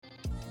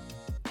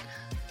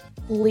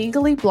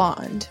Legally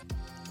Blonde,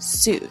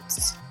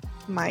 Suits,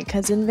 My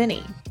Cousin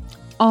Vinny.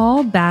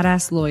 All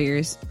badass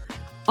lawyers,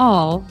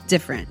 all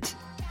different.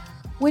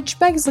 Which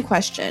begs the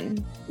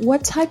question,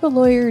 what type of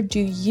lawyer do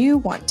you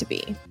want to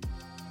be?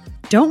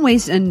 Don't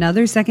waste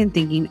another second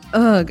thinking,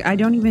 ugh, I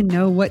don't even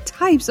know what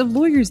types of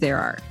lawyers there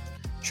are.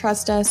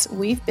 Trust us,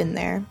 we've been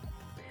there.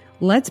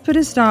 Let's put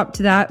a stop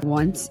to that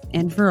once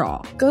and for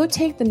all. Go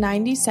take the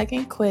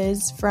 90-second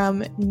quiz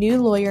from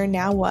New Lawyer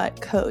Now What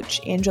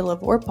coach Angela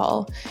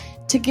Vorpal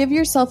to give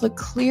yourself a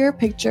clear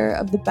picture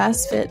of the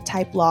best fit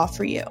type law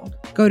for you.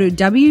 Go to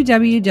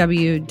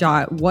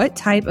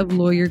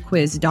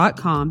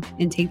www.whattypeoflawyerquiz.com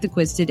and take the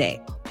quiz today.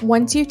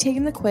 Once you've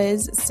taken the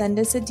quiz, send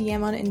us a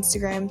DM on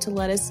Instagram to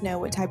let us know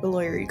what type of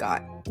lawyer you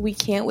got. We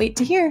can't wait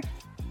to hear.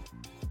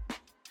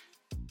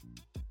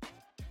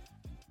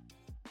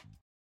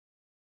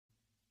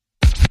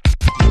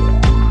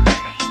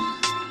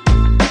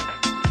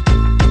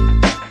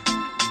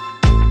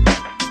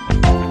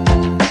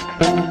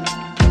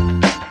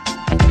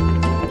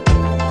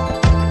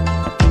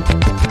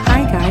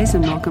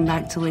 And welcome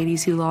back to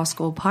Ladies Who Law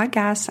School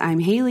podcast. I'm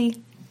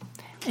Haley.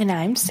 And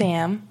I'm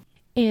Sam.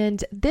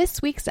 And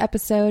this week's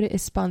episode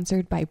is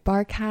sponsored by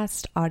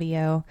Barcast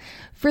Audio.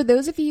 For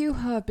those of you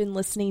who have been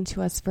listening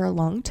to us for a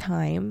long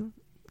time,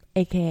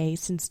 aka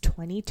since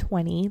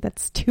 2020,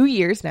 that's 2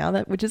 years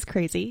now, which is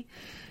crazy,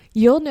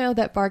 you'll know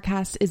that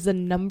Barcast is the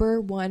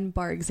 #1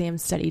 bar exam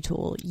study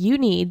tool you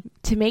need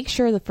to make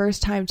sure the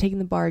first time taking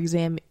the bar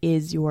exam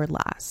is your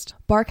last.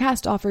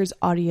 Barcast offers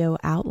audio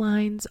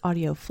outlines,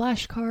 audio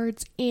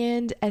flashcards,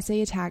 and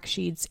essay attack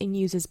sheets and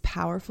uses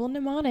powerful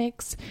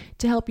mnemonics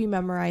to help you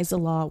memorize the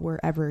law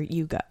wherever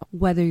you go.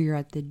 Whether you're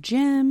at the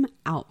gym,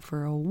 out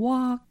for a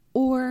walk,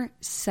 or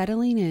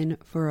settling in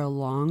for a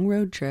long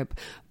road trip,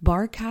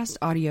 Barcast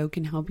Audio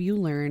can help you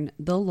learn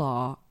the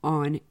law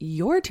on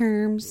your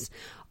terms.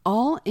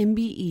 All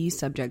MBE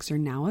subjects are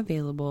now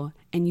available,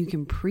 and you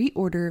can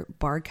pre-order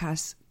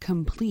Barcast's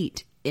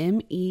complete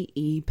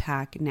MEE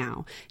pack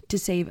now to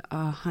save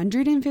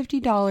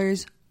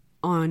 $150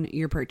 on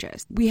your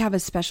purchase. We have a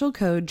special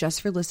code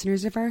just for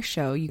listeners of our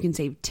show. You can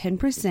save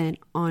 10%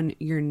 on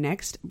your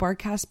next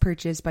Barcast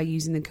purchase by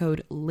using the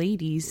code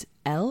LADIES,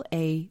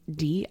 LADIES,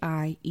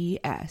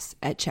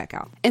 at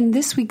checkout. And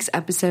this week's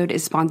episode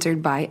is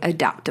sponsored by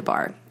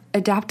Adaptabar.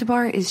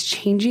 Adaptabar is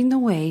changing the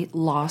way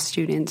law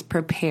students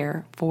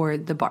prepare for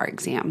the bar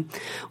exam.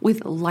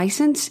 With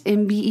licensed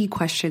MBE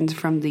questions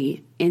from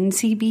the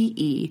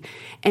NCBE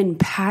and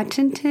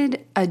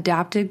patented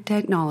adaptive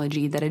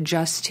technology that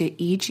adjusts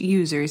to each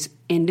user's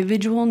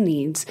individual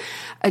needs,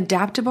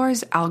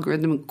 Adaptabar's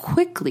algorithm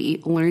quickly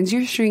learns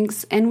your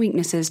strengths and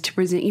weaknesses to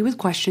present you with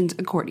questions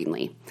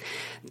accordingly.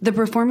 The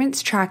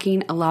performance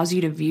tracking allows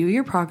you to view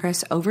your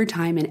progress over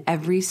time in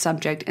every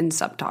subject and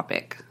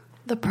subtopic.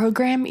 The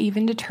program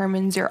even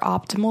determines your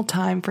optimal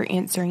time for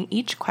answering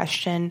each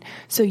question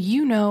so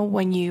you know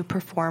when you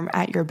perform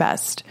at your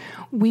best.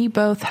 We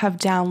both have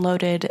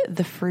downloaded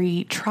the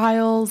free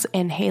trials,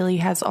 and Haley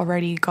has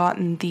already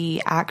gotten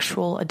the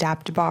actual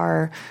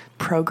Adaptabar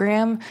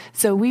program.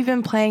 So we've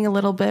been playing a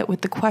little bit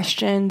with the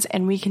questions,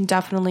 and we can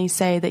definitely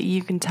say that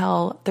you can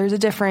tell there's a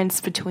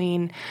difference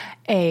between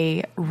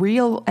a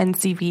real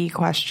NCBE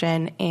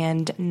question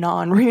and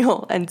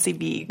non-real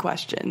NCBE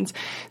questions.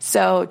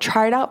 So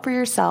try it out for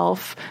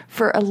yourself.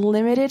 For a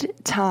limited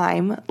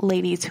time,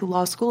 Ladies Who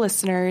Law School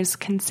listeners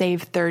can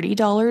save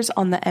 $30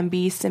 on the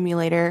MBE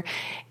simulator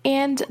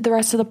and the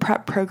rest of the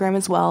prep program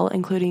as well,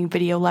 including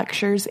video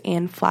lectures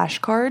and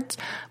flashcards,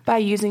 by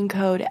using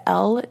code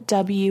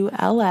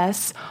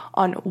LWLS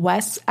on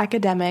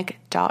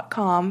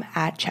westacademic.com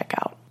at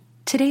checkout.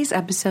 Today's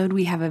episode,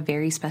 we have a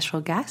very special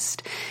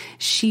guest.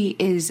 She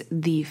is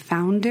the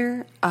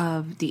founder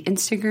of the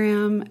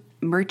Instagram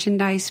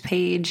merchandise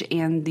page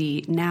and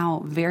the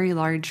now very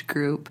large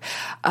group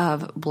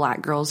of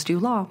Black Girls Do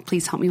Law.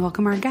 Please help me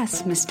welcome our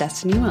guest, Miss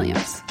Destiny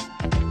Williams.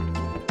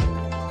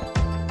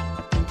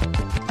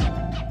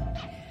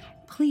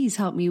 Please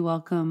help me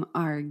welcome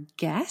our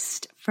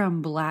guest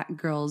from Black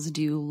Girls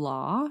Do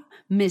Law,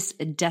 Miss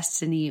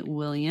Destiny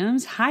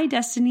Williams. Hi,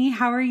 Destiny.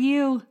 How are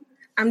you?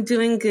 I'm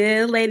doing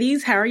good,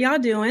 ladies. How are y'all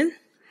doing?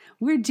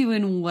 We're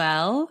doing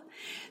well.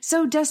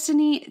 So,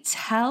 Destiny,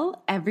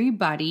 tell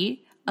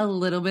everybody a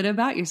little bit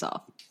about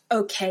yourself.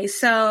 Okay,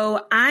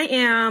 so I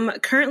am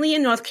currently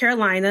in North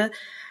Carolina.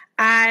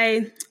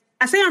 I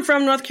say I'm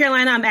from North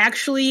Carolina. I'm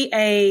actually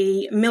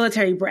a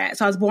military brat.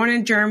 So I was born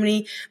in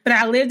Germany, but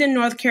I lived in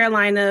North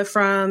Carolina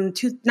from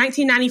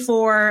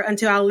 1994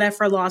 until I left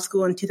for law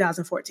school in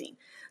 2014.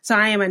 So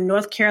I am a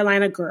North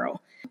Carolina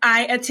girl.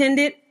 I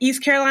attended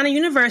East Carolina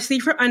University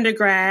for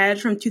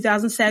undergrad from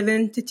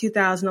 2007 to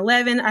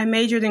 2011. I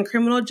majored in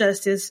criminal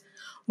justice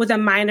with a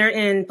minor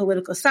in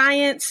political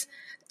science.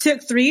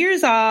 took 3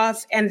 years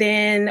off and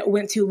then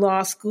went to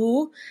law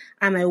school.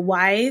 I'm a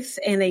wife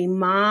and a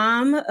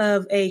mom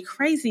of a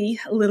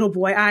crazy little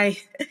boy.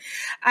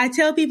 I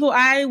tell people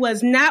I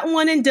was not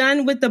one and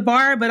done with the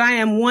bar, but I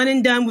am one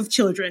and done with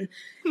children.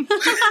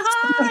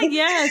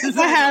 Yes.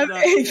 I have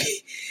a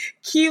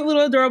cute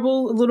little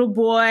adorable little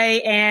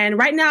boy. And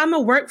right now I'm a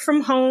work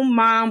from home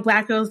mom.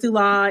 Black Girls Do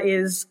Law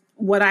is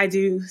what I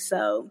do.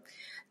 So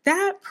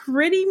that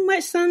pretty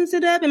much sums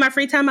it up. In my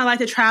free time, I like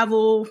to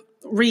travel,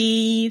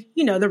 read,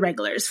 the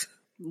regulars.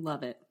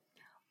 Love it.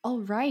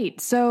 All right.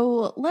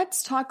 So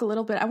let's talk a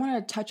little bit. I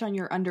want to touch on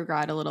your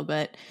undergrad a little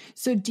bit.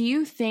 So do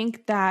you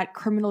think that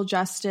criminal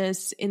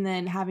justice and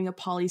then having a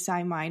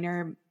poli-sci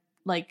minor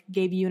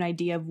gave you an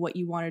idea of what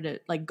you wanted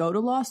to go to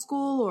law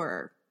school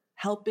or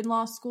help in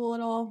law school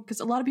at all? Because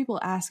a lot of people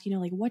ask,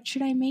 what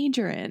should I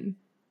major in?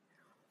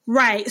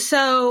 Right.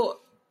 So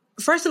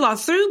first of all,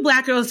 through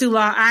Black Girls Do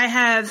Law, I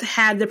have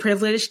had the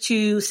privilege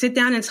to sit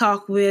down and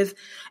talk with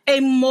a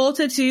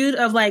multitude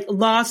of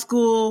law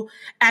school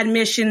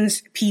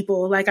admissions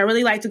people. I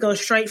really like to go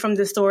straight from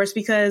the source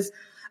because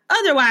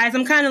otherwise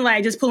I'm kind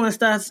of just pulling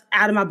stuff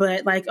out of my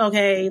butt.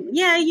 Okay,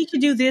 yeah, you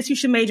should do this. You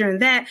should major in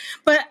that.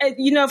 But,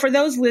 for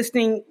those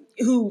listening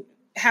who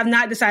have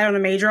not decided on a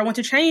major or want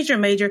to change their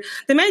major,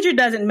 the major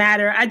doesn't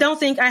matter. I don't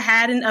think I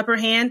had an upper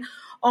hand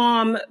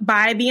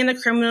by being a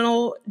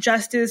criminal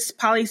justice,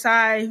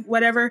 poli-sci,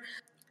 whatever.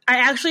 I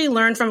actually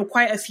learned from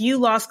quite a few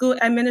law school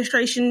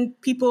administration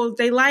people.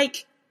 They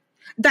like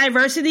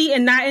diversity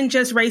and not in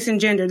just race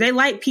and gender. They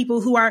like people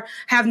who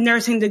have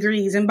nursing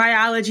degrees and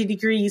biology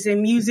degrees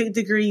and music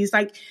degrees.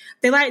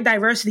 They like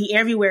diversity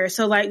everywhere.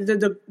 So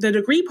the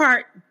degree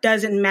part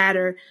doesn't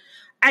matter.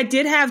 I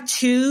did have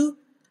 2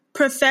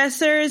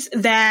 professors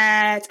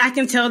that I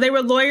can tell they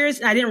were lawyers.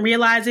 And I didn't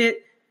realize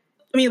it.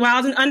 While I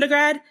was an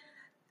undergrad,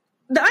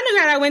 the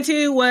undergrad I went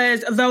to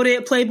was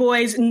voted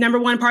Playboy's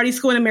 #1 party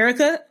school in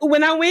America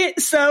when I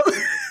went. So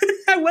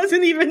I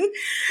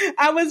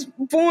was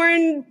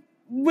born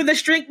with a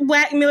strict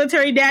Black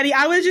military daddy.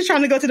 I was just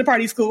trying to go to the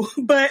party school.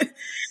 But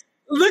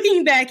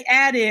looking back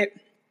at it,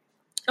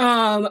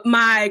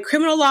 my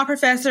criminal law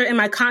professor and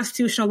my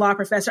constitutional law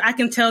professor, I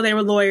can tell they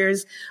were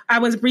lawyers. I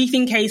was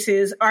briefing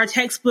cases. Our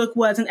textbook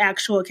was an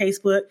actual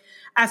casebook.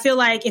 I feel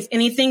like if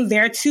anything,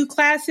 their 2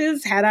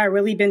 classes, had I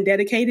really been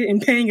dedicated and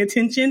paying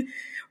attention,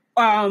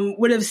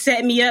 would have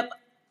set me up.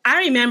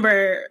 I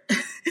remember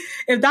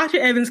if Dr.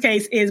 Evans'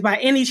 case is by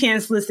any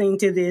chance listening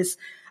to this,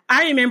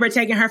 I remember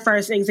taking her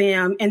first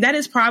exam, and that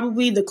is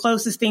probably the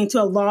closest thing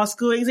to a law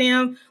school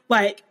exam.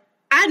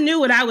 I knew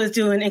what I was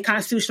doing in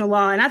constitutional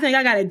law, and I think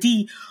I got a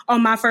D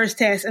on my first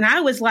test. And I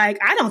was like,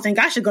 I don't think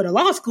I should go to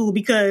law school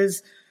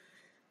because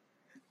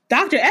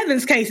Dr.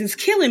 Evans' case is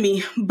killing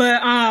me.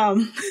 But I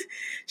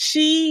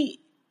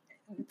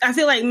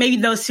feel like maybe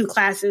those 2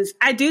 classes.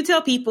 I do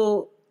tell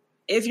people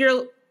if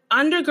your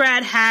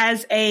undergrad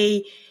has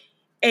a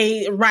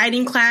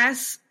writing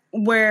class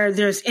where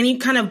there's any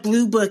kind of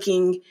blue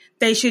booking,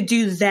 they should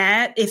do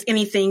that, if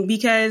anything,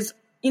 because,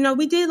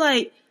 we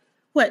did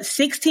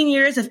 16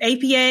 years of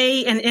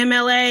APA and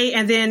MLA.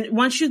 And then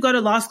once you go to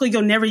law school,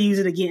 you'll never use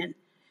it again.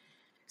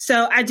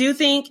 So I do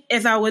think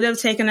if I would have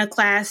taken a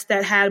class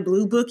that had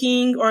blue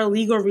booking or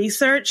legal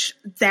research,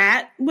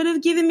 that would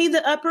have given me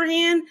the upper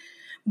hand.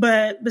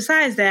 But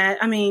besides that,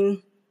 I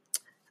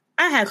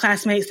had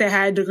classmates that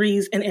had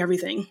degrees in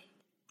everything.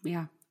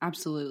 Yeah,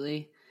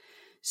 absolutely.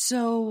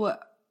 So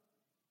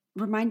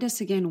remind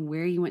us again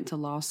where you went to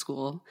law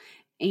school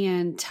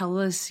and tell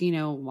us,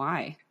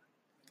 why.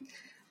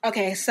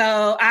 Okay,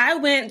 so I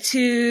went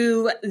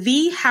to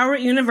the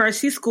Howard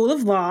University School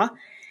of Law.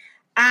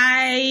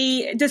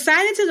 I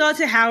decided to go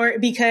to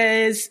Howard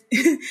because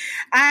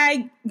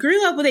I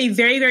grew up with a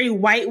very, very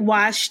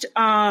whitewashed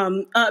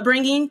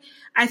upbringing.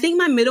 I think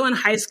my middle and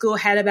high school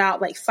had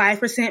about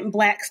 5%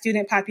 Black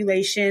student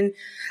population.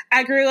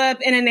 I grew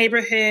up in a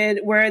neighborhood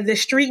where the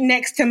street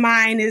next to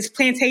mine is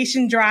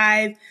Plantation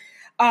Drive.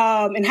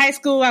 In high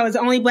school, I was the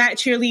only Black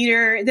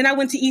cheerleader. Then I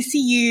went to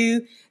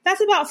ECU.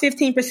 That's about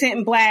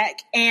 15% Black.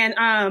 And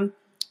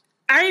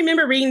I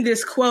remember reading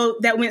this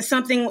quote that went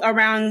something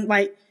around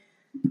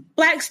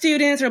Black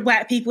students or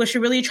Black people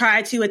should really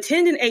try to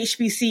attend an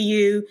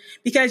HBCU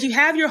because you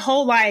have your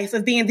whole life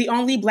of being the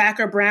only Black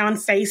or brown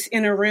face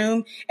in a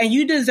room, and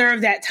you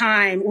deserve that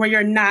time where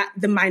you're not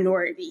the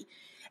minority.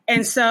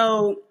 And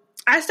so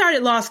I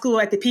started law school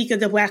at the peak of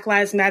the Black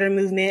Lives Matter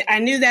movement. I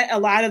knew that a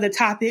lot of the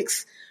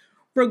topics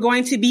were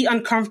going to be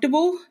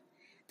uncomfortable.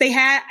 They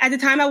had, at the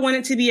time I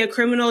wanted to be a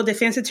criminal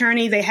defense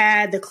attorney. They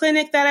had the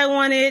clinic that I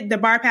wanted. The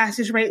bar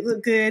passage rate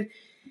looked good.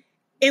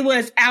 It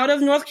was out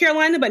of North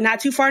Carolina, but not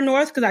too far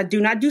north because I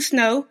do not do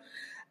snow.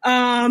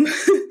 And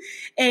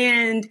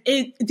DC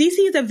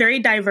is a very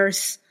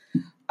diverse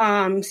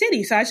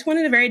city. So I just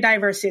wanted a very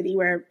diverse city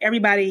where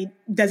everybody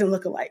doesn't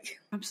look alike.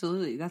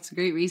 Absolutely. That's a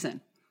great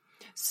reason.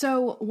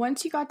 So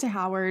once you got to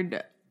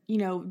Howard,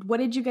 what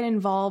did you get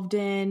involved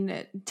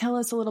in? Tell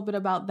us a little bit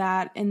about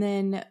that. And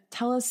then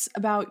tell us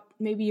about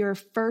maybe your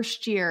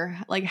first year.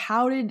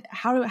 How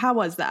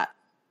was that?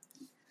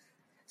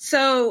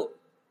 So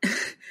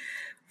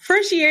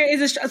First year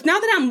is now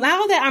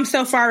that I'm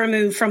so far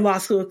removed from law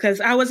school, because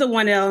I was a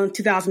 1L in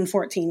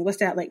 2014. What's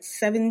that, like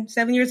seven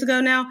years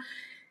ago now?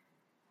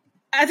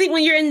 I think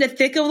when you're in the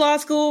thick of law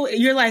school,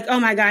 you're like, oh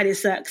my God, it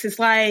sucks. It's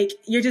like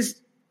you're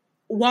just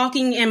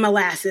walking in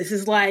molasses.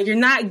 It's like you're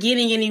not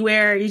getting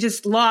anywhere. You're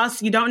just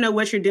lost. You don't know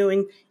what you're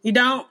doing. You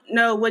don't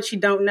know what you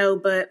don't know.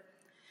 But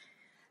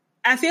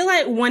I feel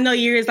like 1L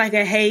year is like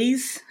a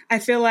haze. I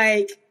feel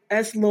like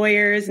us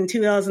lawyers and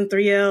 2Ls and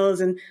 3Ls,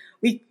 and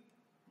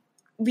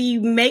we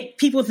make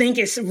people think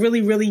it's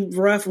really, really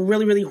rough,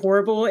 really, really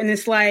horrible. And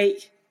it's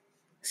like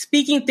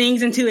speaking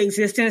things into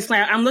existence.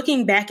 Like I'm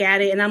looking back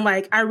at it and I'm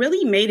like, I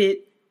really made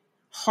it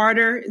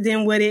harder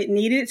than what it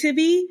needed to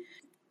be.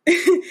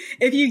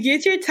 If you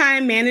get your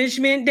time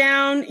management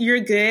down,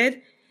 you're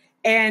good.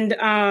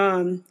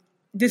 And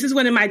this is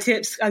one of my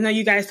tips. I know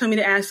you guys told me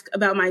to ask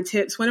about my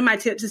tips. One of my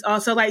tips is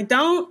also like,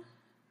 don't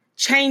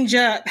change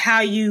up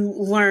how you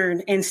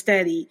learn and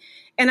study.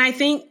 And I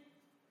think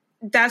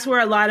that's where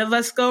a lot of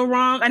us go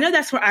wrong. I know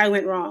that's where I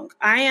went wrong.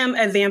 I am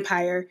a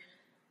vampire.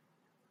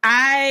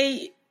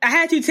 I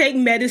had to take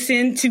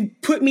medicine to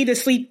put me to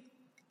sleep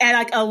at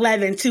like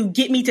 11 to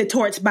get me to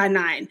torts by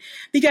 9.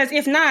 Because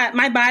if not,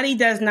 my body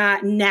does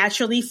not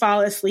naturally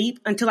fall asleep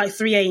until like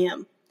 3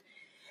 a.m.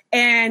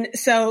 And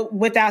so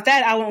without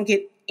that, I won't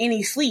get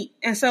any sleep.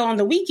 And so on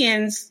the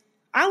weekends,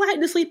 I like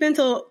to sleep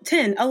until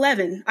 10,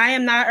 11. I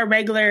am not a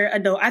regular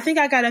adult. I think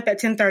I got up at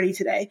 10:30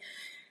 today.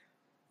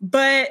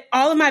 But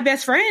all of my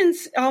best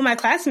friends, all my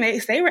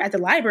classmates, they were at the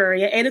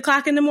library at 8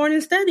 o'clock in the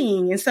morning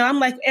studying. And so I'm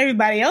like,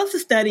 everybody else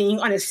is studying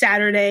on a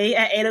Saturday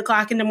at 8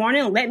 o'clock in the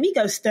morning. Let me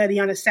go study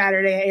on a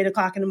Saturday at 8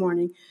 o'clock in the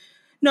morning.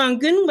 Knowing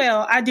good and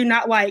well, I do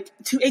not like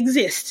to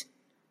exist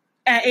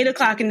at 8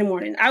 o'clock in the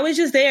morning. I was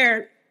just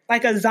there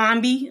like a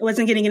zombie. I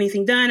wasn't getting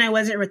anything done. I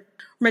wasn't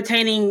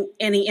retaining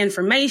any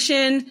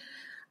information.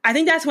 I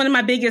think that's one of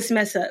my biggest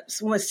mess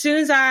ups. As soon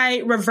as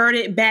I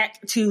reverted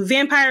back to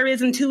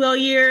vampirism 2L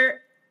year,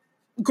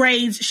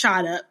 grades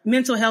shot up,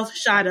 mental health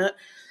shot up.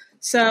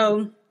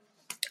 So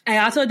I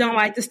also don't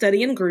like to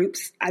study in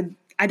groups.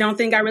 I don't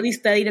think I really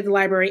studied at the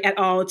library at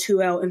all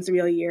 2L and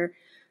 3L year,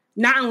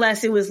 not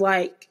unless it was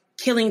like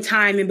killing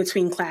time in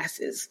between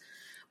classes.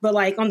 But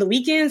like on the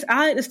weekends,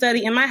 I like to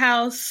study in my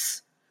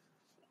house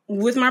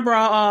with my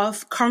bra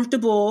off,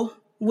 comfortable,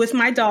 with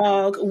my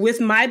dog, with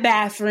my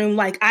bathroom.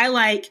 Like I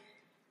like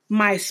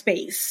my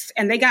space.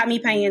 And they got me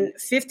paying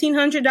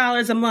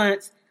 $1,500 a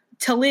month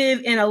to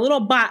live in a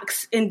little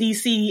box in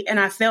DC, and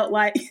I felt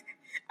like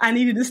I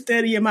needed to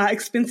study in my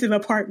expensive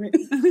apartment.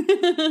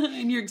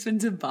 In your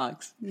expensive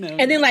box. No.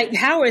 And then like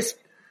Howard's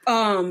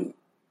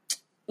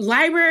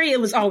library,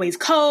 it was always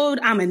cold.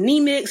 I'm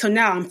anemic, so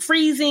now I'm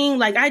freezing.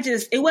 Like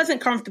it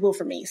wasn't comfortable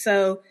for me.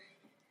 So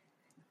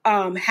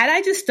had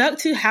I just stuck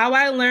to how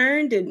I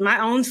learned and my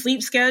own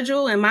sleep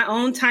schedule and my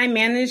own time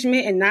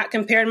management and not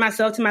compared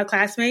myself to my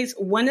classmates,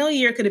 1L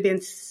year could have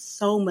been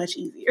so much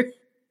easier.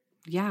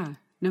 Yeah.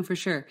 No, for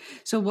sure.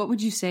 So what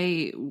would you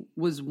say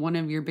was one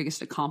of your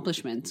biggest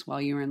accomplishments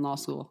while you were in law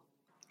school?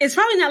 It's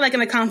probably not like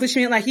an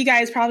accomplishment. Like you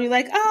guys probably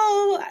like,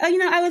 oh,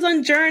 I was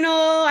on Journal.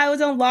 I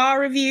was on Law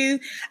Review.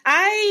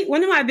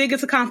 One of my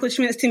biggest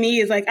accomplishments to me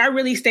is like, I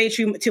really stayed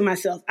true to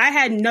myself. I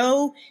had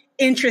no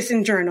interest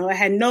in Journal. I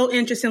had no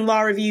interest in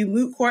Law Review,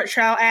 moot court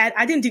trial ad.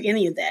 I didn't do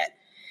any of that.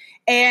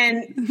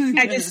 And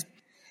I just,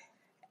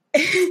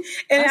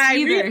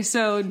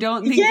 so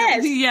don't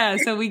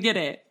think, so we get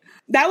it.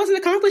 That was an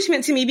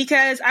accomplishment to me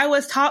because I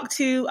was talked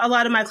to a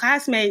lot of my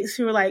classmates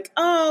who were like,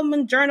 oh, I'm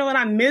in Journal and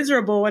I'm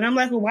miserable. And I'm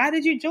like, well, why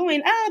did you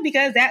join? Oh,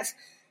 because that's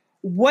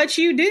what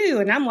you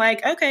do. And I'm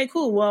like, okay,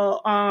 cool.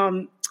 Well,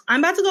 I'm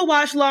about to go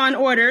watch Law and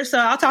Order, so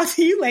I'll talk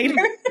to you later.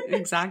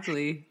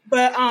 Exactly.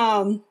 But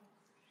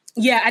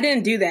yeah, I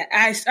didn't do that.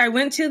 I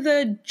went to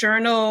the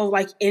Journal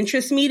like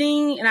interest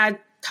meeting and I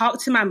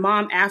talked to my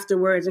mom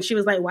afterwards and she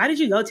was like, why did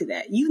you go to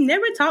that? You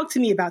never talked to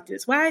me about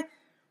this. Why?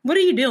 What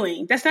are you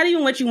doing? That's not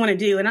even what you want to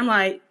do. And I'm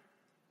like,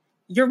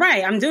 you're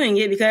right. I'm doing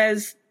it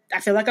because I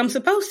feel like I'm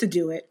supposed to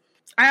do it.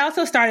 I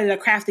also started a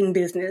crafting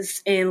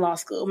business in law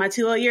school, my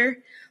 2L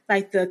year,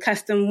 like the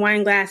custom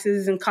wine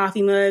glasses and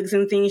coffee mugs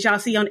and things y'all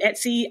see on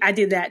Etsy. I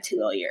did that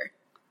 2L year.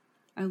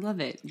 I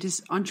love it.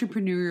 Just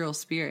entrepreneurial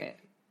spirit.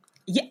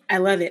 Yeah, I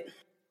love it.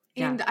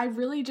 And I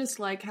really just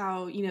like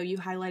how, you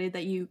highlighted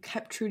that you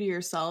kept true to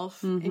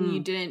yourself and you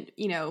didn't,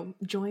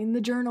 join the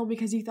Journal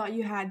because you thought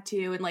you had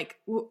to. And like,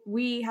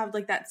 we have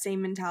like that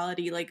same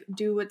mentality, like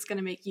do what's going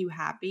to make you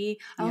happy.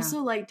 I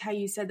also liked how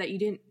you said that you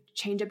didn't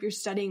change up your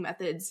studying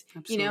methods.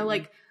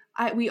 Absolutely.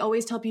 We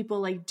always tell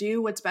people like,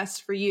 do what's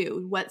best for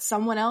you. What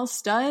someone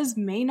else does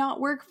may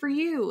not work for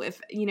you.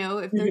 If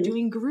they're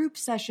doing group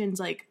sessions,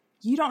 like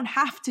you don't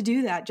have to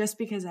do that just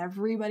because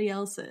everybody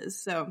else is.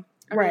 So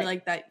I really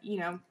like that,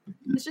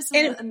 it's just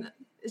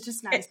it's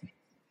just nice.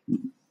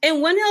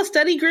 And 1L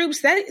study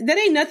groups, that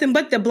ain't nothing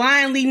but the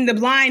blind leading the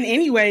blind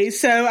anyway.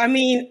 So, I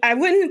mean, I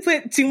wouldn't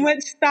put too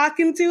much stock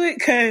into it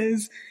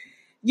because,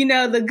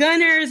 the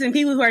gunners and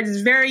people who are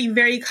just very,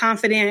 very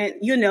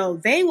confident,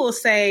 they will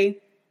say,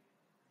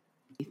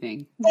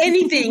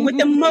 anything with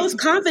the most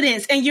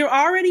confidence, and you're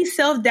already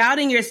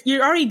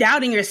you're already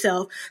doubting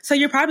yourself. So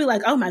you're probably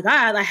like, oh my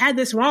God, I had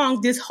this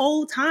wrong this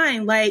whole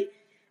time. Like,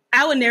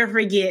 I would never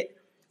forget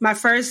my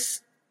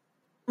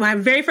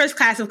very first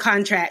class of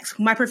contracts.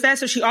 My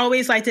professor, she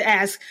always liked to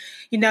ask,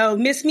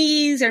 Miss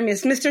Mees or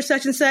Mr.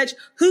 Such and such,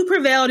 who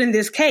prevailed in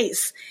this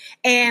case?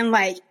 And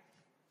like,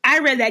 I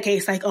read that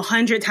case like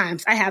 100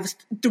 times. I have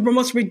the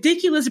most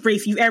ridiculous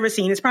brief you've ever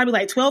seen. It's probably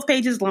like 12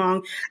 pages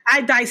long.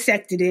 I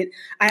dissected it.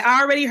 I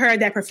already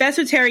heard that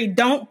Professor Terry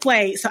don't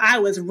play, so I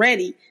was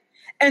ready.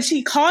 And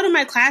she called on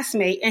my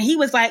classmate, and he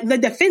was like, the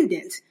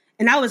defendant.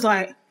 And I was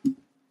like,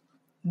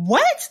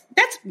 what?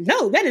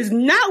 That is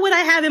not what I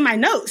have in my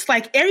notes.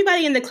 Like,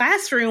 everybody in the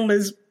classroom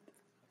was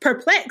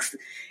perplexed.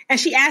 And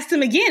she asked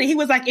him again, and he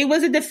was like, it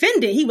was a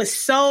defendant. He was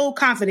so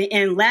confident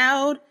and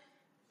loud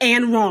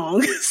and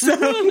wrong. So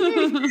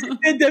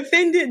the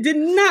defendant did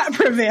not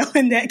prevail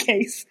in that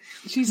case.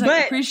 She's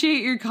like,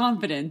 appreciate your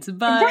confidence,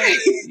 but right.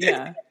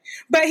 Yeah.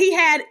 But he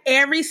had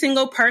every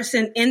single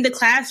person in the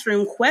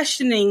classroom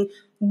questioning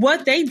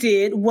what they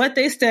did, what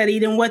they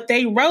studied, and what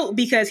they wrote,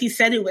 because he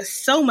said it with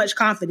so much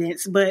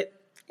confidence. But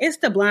it's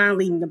the blind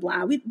leading the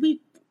blind.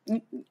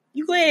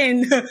 You go ahead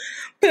and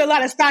put a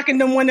lot of stock in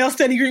them 1L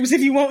study groups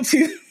if you want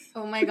to.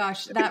 Oh my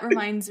gosh, that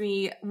reminds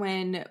me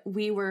when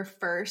we were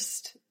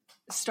first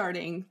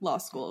starting law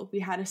school, we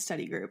had a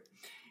study group,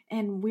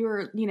 and we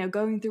were,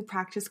 going through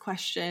practice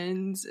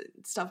questions,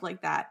 stuff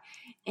like that.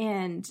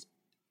 And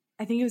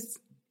I think it was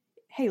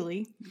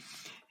Haley,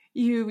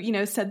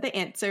 you said the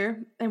answer,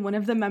 and one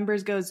of the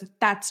members goes,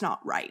 "That's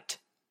not right."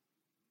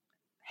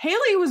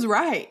 Haley was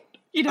right.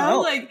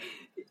 Like,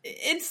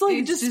 it's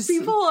like, just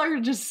people are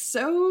just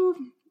so,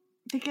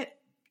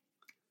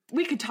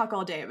 we could talk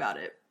all day about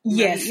it.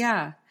 Yes. Right?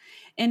 Yeah.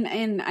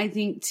 And I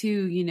think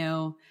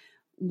too,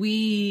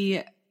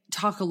 we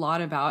talk a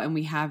lot about, and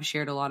we have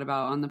shared a lot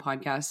about on the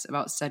podcast,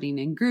 about studying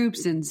in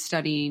groups and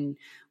studying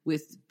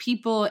with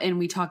people, and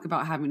we talk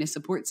about having a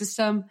support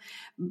system.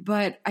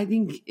 But I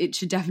think it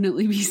should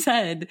definitely be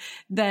said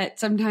that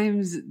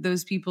sometimes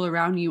those people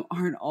around you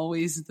aren't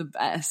always the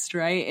best,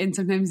 right? And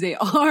sometimes they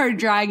are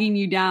dragging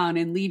you down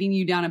and leading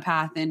you down a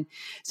path. And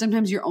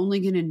sometimes you're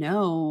only going to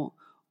know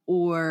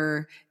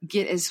or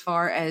get as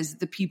far as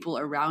the people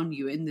around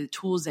you and the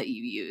tools that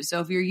you use. So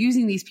if you're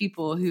using these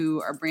people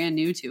who are brand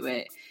new to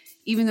it,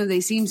 even though they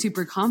seem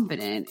super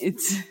confident,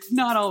 it's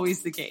not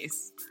always the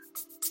case.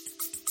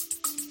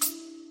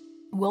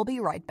 We'll be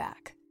right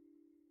back.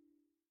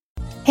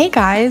 Hey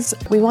guys,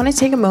 we want to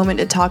take a moment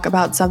to talk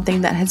about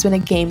something that has been a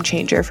game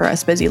changer for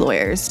us busy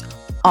lawyers,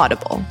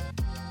 Audible.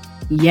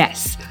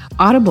 Yes,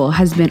 Audible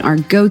has been our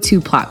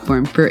go-to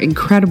platform for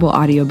incredible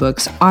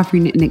audiobooks,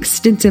 offering an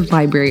extensive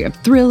library of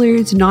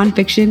thrillers,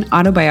 nonfiction,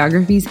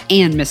 autobiographies,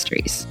 and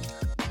mysteries.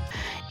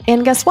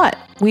 And guess what?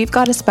 We've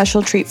got a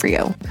special treat for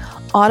you.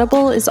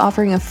 Audible is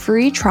offering a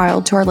free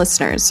trial to our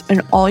listeners,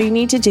 and all you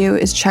need to do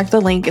is check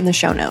the link in the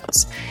show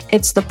notes.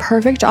 It's the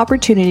perfect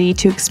opportunity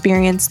to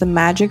experience the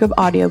magic of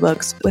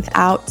audiobooks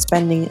without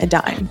spending a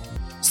dime.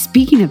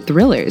 Speaking of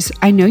thrillers,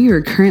 I know you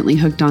are currently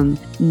hooked on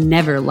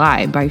Never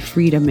Lie by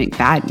Frida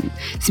McFadden.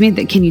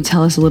 Samantha, can you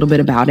tell us a little bit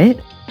about it?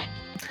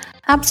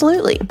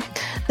 Absolutely.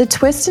 The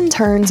twists and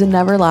turns in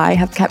Never Lie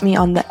have kept me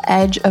on the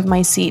edge of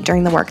my seat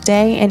during the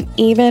workday, and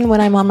even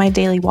when I'm on my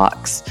daily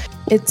walks.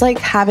 It's like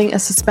having a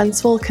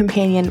suspenseful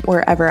companion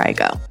wherever I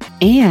go.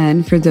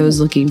 And for those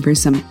looking for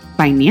some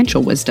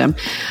financial wisdom,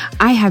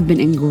 I have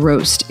been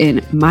engrossed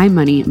in My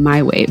Money,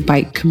 My Way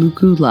by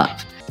Kumiko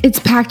Love. It's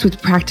packed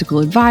with practical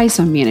advice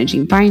on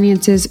managing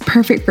finances,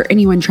 perfect for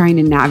anyone trying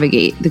to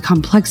navigate the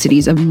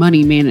complexities of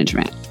money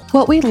management.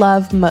 What we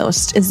love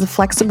most is the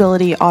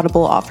flexibility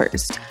Audible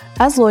offers.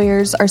 As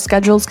lawyers, our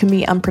schedules can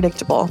be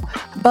unpredictable,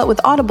 but with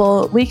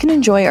Audible, we can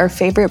enjoy our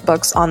favorite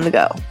books on the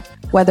go,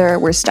 whether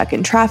we're stuck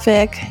in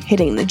traffic,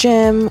 hitting the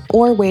gym,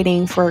 or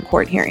waiting for a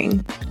court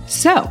hearing.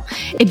 So,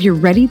 if you're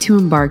ready to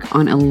embark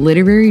on a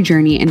literary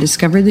journey and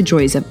discover the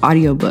joys of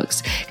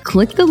audiobooks,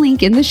 click the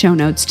link in the show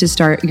notes to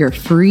start your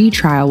free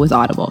trial with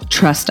Audible.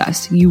 Trust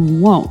us, you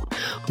won't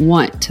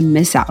want to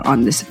miss out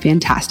on this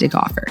fantastic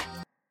offer.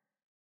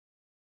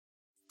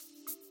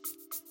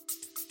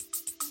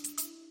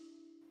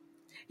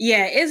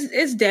 Yeah,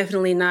 it's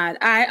definitely not.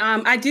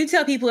 I do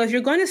tell people, if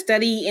you're going to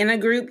study in a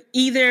group,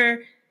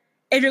 either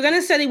if you're going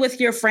to study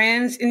with your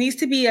friends, it needs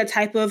to be a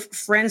type of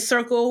friend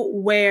circle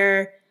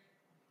where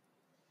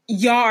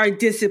y'all are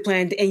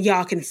disciplined and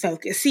y'all can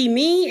focus. See,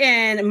 me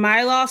and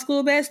my law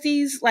school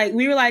besties, like,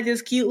 we were like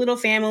this cute little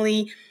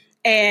family,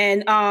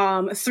 and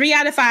 3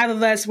 out of 5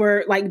 of us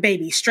were like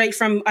babies, straight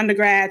from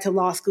undergrad to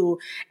law school.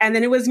 And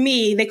then it was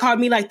me. They called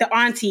me like the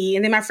auntie.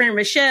 And then my friend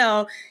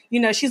Rochelle,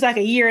 she's like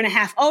a year and a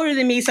half older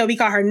than me, so we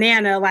call her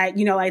Nana, like,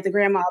 like the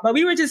grandma. But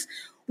we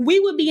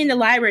would be in the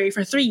library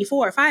for 3,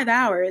 4, 5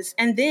 hours.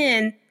 And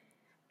then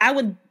I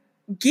would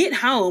get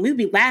home. We would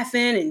be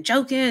laughing and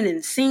joking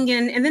and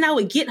singing. And then I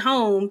would get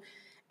home,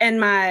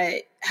 and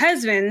my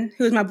husband,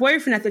 who was my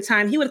boyfriend at the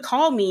time, he would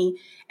call me,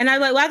 and I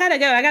was like, well,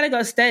 I gotta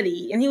go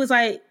study. And he was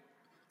like,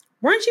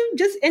 weren't you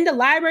just in the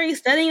library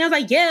studying? I was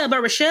like, yeah,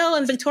 but Rochelle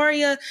and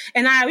Victoria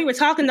and we were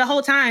talking the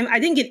whole time. I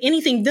didn't get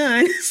anything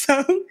done.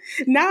 So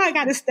now I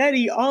got to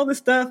study all the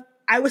stuff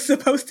I was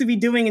supposed to be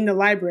doing in the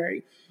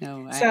library.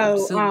 No, I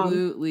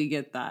absolutely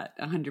get that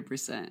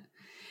 100%.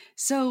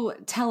 So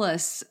tell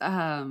us,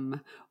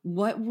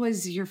 what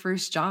was your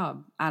first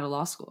job out of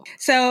law school?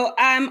 So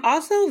I'm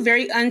also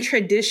very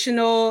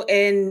untraditional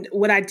in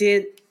what I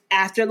did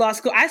after law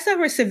school. I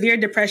suffered severe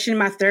depression in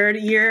my third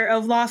year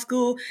of law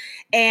school,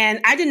 and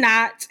I did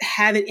not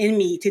have it in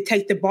me to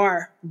take the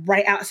bar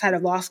right outside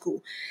of law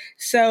school.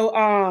 So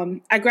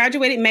I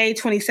graduated May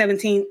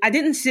 2017. I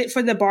didn't sit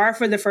for the bar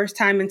for the first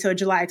time until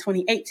July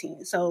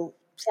 2018, so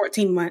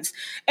 14 months.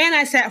 And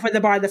I sat for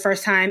the bar the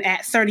first time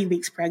at 30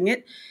 weeks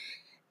pregnant.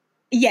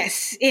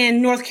 Yes,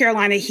 in North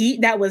Carolina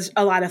heat. That was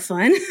a lot of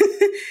fun.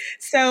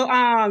 So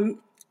I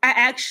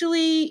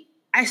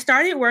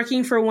started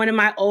working for one of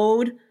my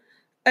old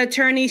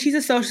attorneys. She's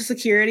a Social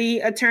Security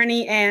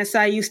attorney. And so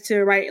I used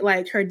to write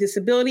like her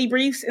disability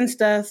briefs and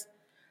stuff,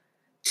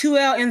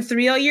 2L and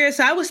 3L years.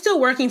 So I was still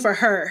working for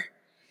her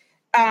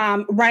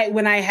right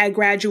when I had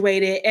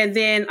graduated. And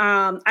then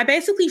I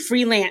basically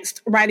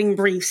freelanced writing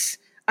briefs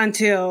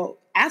until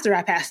after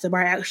I passed the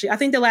bar, actually. I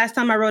think the last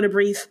time I wrote a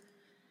brief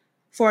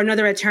for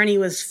another attorney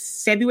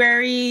was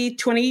February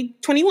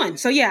 2021.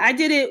 So yeah, I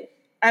did it.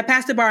 I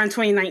passed the bar in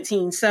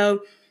 2019.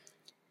 So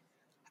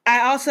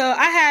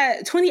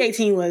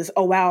 2018 was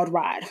a wild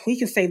ride. We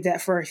can save that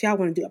for if y'all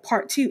want to do a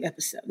part 2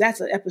 episode.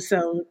 That's an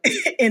episode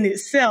in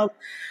itself.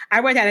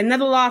 I worked at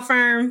another law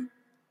firm.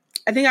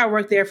 I think I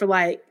worked there for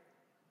like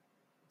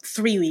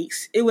 3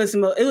 weeks. It was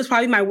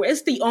probably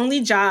it's the only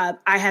job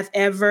I have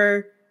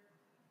ever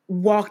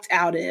walked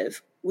out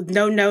of with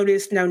no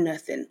notice, no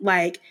nothing.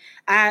 Like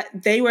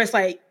they were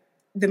like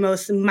the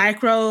most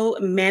micro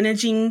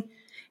managing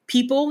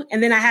people.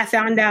 And then I had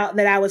found out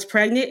that I was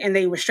pregnant and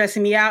they were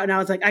stressing me out. And I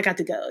was like, I got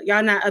to go.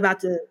 Y'all not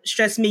about to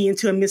stress me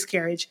into a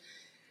miscarriage.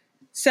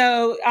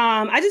 So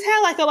I just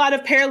had like a lot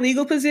of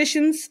paralegal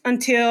positions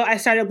until I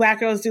started Black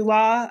Girls Do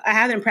Law. I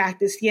haven't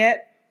practiced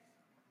yet.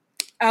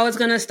 I was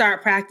going to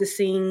start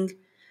practicing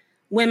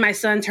when my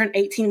son turned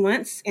 18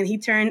 months, and he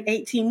turned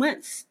 18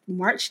 months,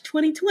 March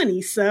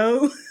 2020.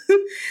 So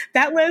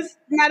that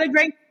wasn't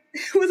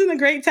a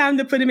great time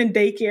to put him in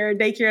daycare.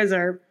 Daycares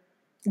are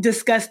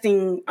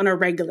disgusting on a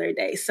regular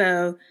day.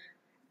 So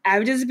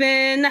I've just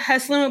been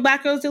hustling with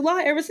Black Girls Do Law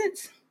ever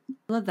since.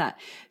 I love that.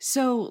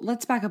 So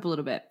let's back up a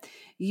little bit.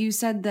 You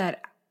said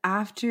that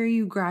after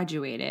you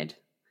graduated,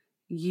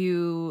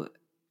 you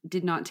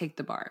did not take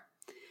the bar.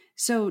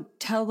 So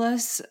tell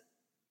us,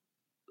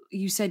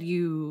 you said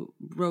you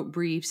wrote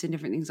briefs and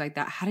different things like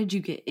that. How did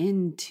you get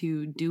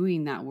into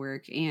doing that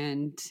work?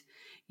 And,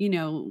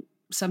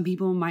 some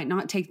people might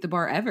not take the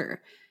bar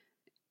ever.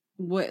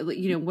 What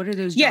are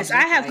those? Yes,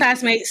 I have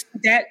classmates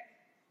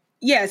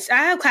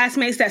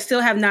that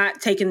still have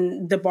not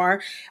taken the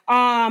bar.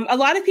 A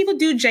lot of people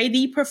do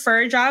JD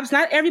preferred jobs.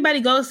 Not everybody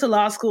goes to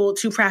law school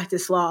to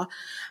practice law.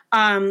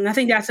 I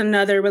think that's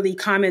another really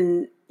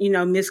common,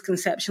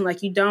 misconception.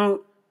 Like you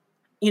don't,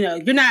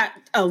 you're not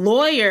a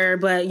lawyer,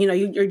 but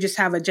you just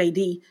have a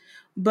JD.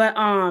 But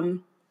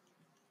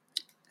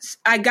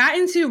I got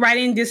into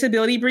writing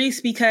disability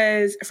briefs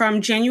because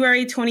from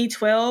January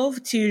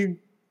 2012 to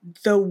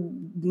the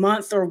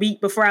month or week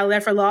before I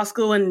left for law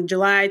school in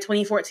July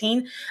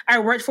 2014, I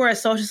worked for a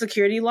Social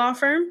Security law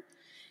firm.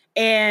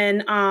 And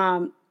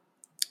the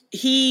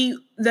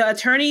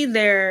attorney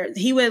there,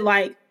 he had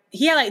like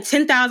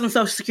 10,000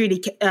 Social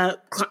Security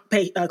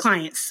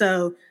clients.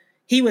 So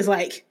he was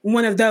like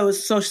one of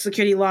those Social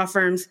Security law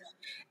firms.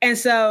 And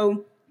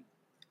so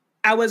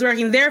I was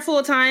working there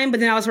full time,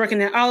 but then I was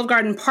working at Olive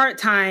Garden part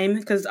time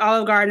because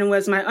Olive Garden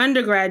was my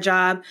undergrad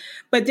job.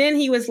 But then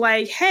he was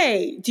like,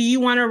 hey, do you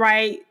want to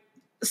write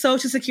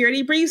Social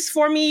Security briefs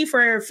for me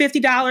for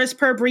 $50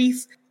 per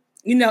brief,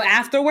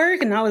 after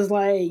work? And I was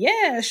like,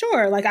 yeah,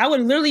 sure. Like I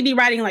would literally be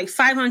writing like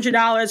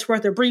 $500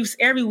 worth of briefs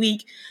every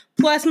week,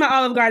 plus my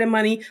Olive Garden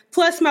money,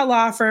 plus my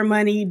law firm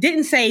money.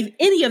 Didn't save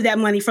any of that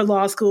money for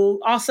law school.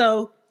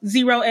 Also,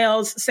 0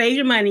 L's, save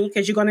your money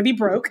because you're going to be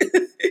broke.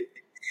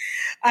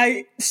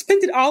 I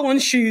spent it all on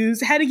shoes,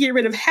 had to get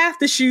rid of half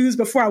the shoes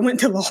before I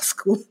went to law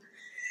school.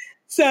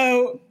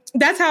 So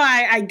that's how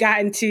I got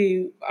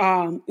into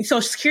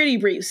Social Security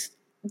briefs.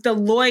 The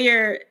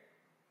lawyer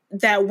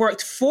that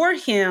worked for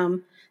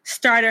him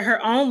started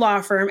her own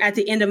law firm at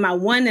the end of my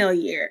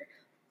 1L year.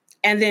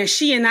 And then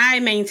she and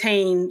I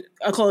maintained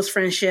a close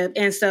friendship.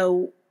 And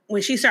so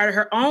when she started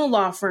her own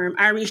law firm,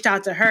 I reached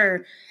out to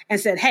her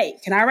and said, hey,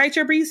 can I write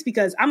your briefs?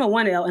 Because I'm a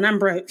 1L and I'm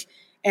broke.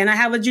 And I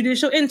have a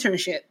judicial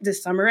internship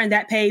this summer, and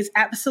that pays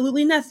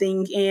absolutely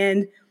nothing.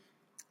 And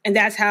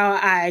that's how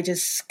I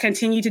just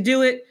continue to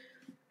do it.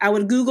 I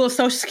would Google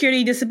Social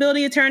Security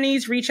disability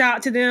attorneys, reach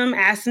out to them,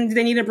 ask them, do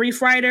they need a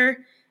brief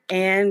writer?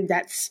 And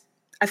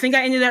I think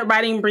I ended up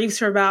writing briefs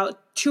for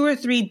about 2 or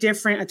 3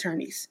 different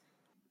attorneys.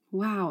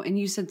 Wow. And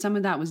you said some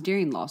of that was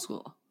during law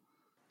school.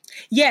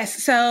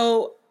 Yes.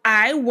 So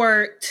I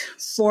worked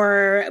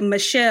for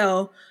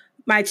Michelle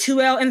my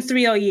 2L and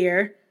 3L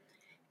year.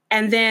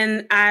 And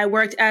then I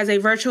worked as a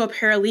virtual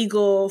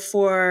paralegal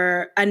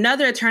for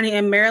another attorney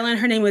in Maryland.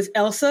 Her name was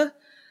Elsa.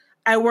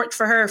 I worked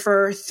for her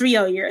for 3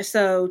 years.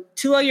 So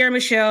 2 year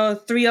Michelle,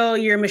 3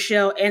 year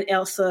Michelle, and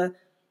Elsa.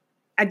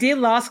 I did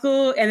law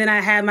school, and then I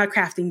had my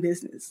crafting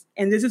business.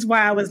 And this is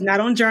why I was not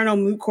on Journal,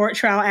 Moot Court,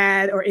 Trial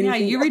Ad, or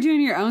anything. Yeah, you were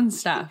doing your own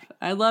stuff.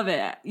 I love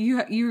it.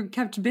 You were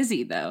kept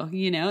busy, though.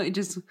 You know, it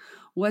just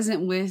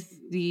wasn't with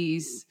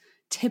these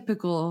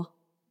typical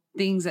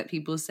things that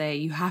people say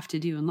you have to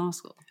do in law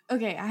school.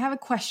 Okay, I have a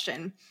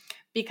question.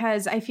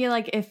 Because I feel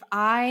like if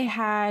I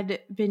had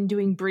been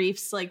doing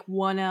briefs like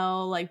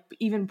 1L, like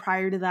even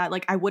prior to that,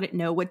 like I wouldn't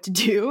know what to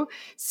do.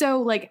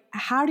 So like,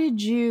 how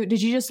did you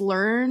just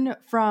learn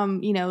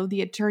from, you know,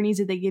 the attorneys?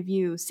 Did they give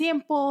you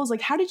samples?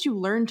 Like, how did you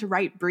learn to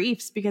write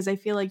briefs? Because I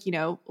feel like, you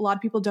know, a lot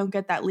of people don't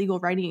get that legal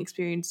writing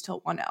experience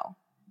till 1L.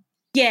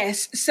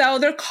 Yes. So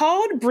they're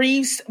called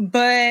briefs,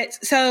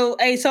 but so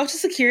a Social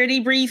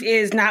Security brief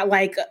is not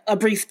like a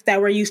brief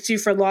that we're used to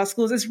for law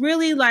schools. It's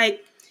really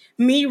like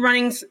me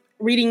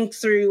reading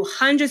through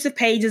hundreds of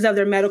pages of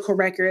their medical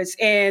records.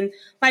 And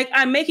like,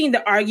 I'm making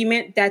the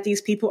argument that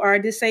these people are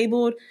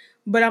disabled,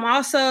 but I'm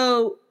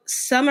also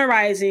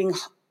summarizing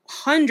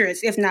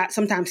hundreds, if not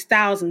sometimes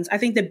thousands. I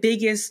think the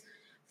biggest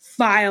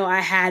file I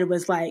had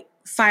was like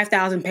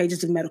 5,000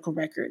 pages of medical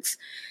records.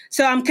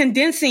 So I'm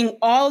condensing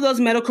all those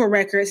medical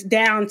records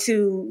down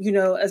to, you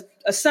know,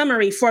 a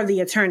summary for the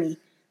attorney.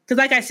 Because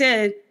like I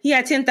said, he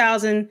had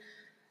 10,000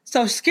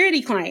 Social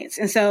Security clients.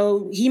 And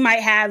so he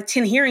might have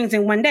 10 hearings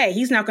in one day.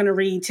 He's not going to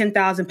read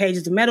 10,000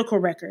 pages of medical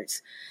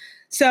records.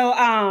 So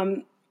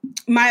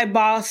my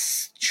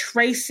boss,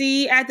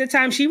 Tracy, at the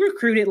time, she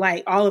recruited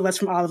like all of us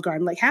from Olive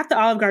Garden. Like half the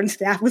Olive Garden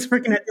staff was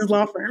working at this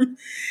law firm.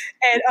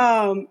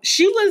 And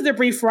she was the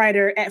brief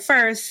writer at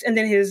first, and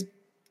then his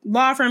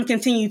law firm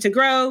continued to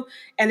grow.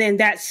 And then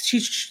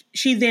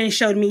she then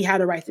showed me how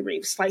to write the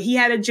briefs. Like he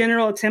had a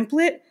general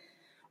template,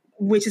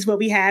 which is what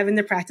we have in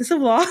the practice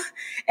of law.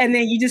 And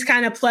then you just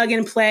kind of plug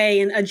and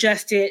play and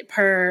adjust it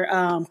per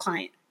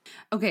client.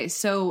 Okay,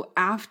 so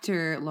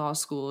after law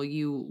school,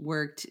 you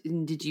worked,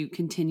 and did you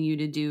continue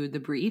to do the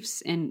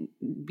briefs and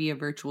be a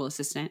virtual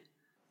assistant?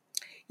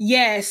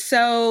 Yes.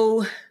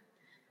 So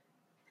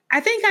I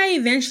think I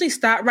eventually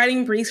stopped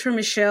writing briefs for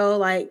Michelle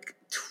like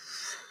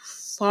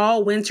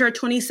fall, winter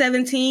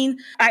 2017.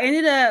 I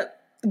ended up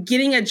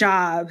getting a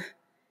job.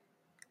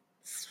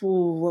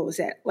 What was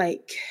that?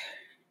 Like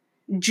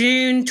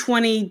June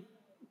 20,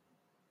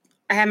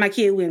 I had my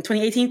kid in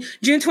 2018.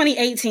 June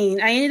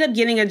 2018, I ended up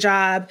getting a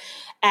job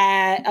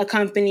at a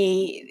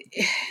company.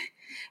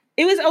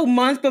 It was a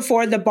month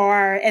before the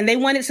bar, and they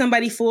wanted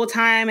somebody full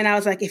time. And I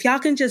was like, if y'all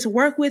can just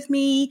work with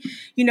me,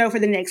 you know, for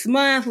the next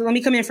month, let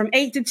me come in from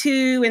 8 to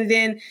 2. And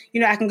then,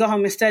 you know, I can go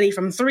home and study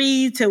from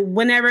 3 to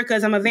whenever,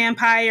 because I'm a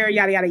vampire,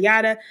 yada, yada,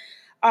 yada.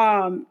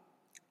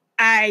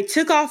 I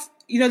took off,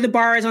 you know, the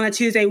bar is on a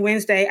Tuesday,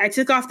 Wednesday. I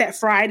took off that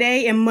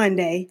Friday and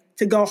Monday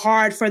to go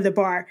hard for the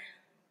bar.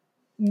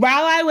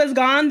 While I was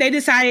gone, they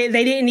decided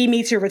they didn't need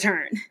me to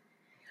return.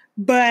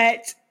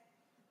 But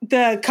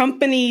the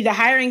company that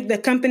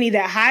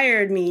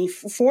hired me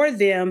for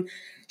them,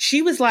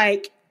 she was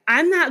like,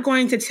 I'm not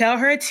going to tell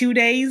her 2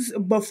 days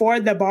before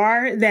the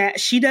bar that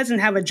she doesn't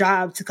have a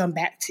job to come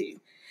back to.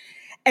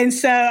 And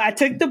so I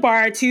took the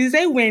bar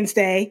Tuesday,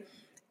 Wednesday,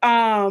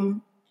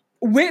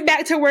 went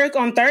back to work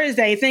on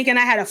Thursday thinking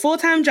I had a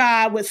full-time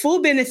job with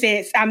full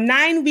benefits. I'm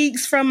 9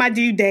 weeks from my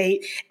due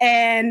date,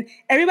 and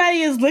everybody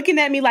is looking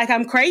at me like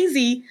I'm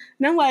crazy.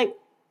 And I'm like,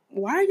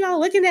 why are y'all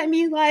looking at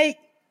me like,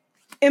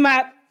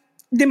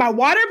 did my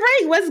water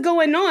break? What's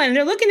going on? And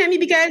they're looking at me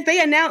because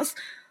they announced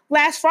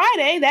last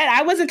Friday that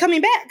I wasn't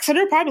coming back. So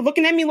they're probably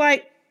looking at me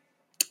like,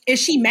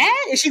 is she mad?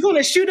 Is she going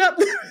to shoot up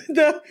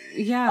the...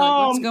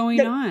 Yeah, what's going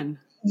on?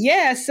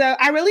 Yeah, so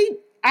I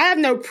have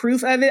no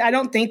proof of it. I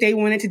don't think they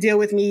wanted to deal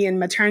with me and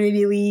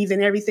maternity leave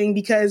and everything,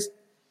 because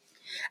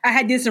I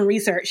had did some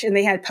research and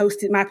they had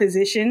posted my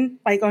position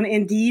like on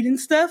Indeed and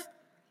stuff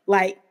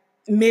like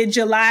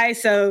mid-July.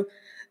 So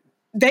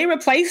they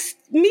replaced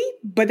me,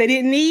 but they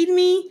didn't need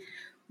me.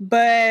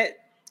 But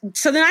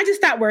so then I just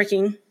stopped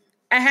working.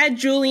 I had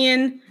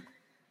Julian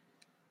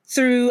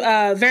through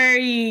a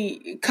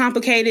very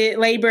complicated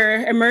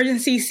labor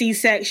emergency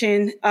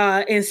C-section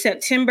in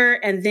September,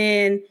 and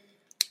then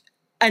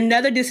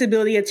another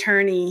disability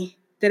attorney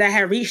that I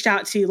had reached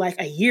out to like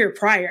a year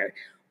prior.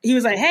 He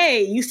was like,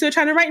 hey, you still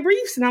trying to write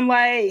briefs? And I'm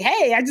like,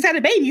 hey, I just had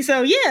a baby,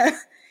 so yeah.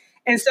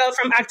 And so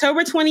from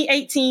October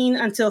 2018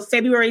 until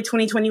February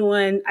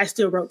 2021, I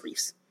still wrote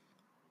briefs.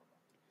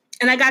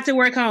 And I got to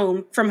work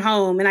from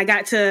home, and I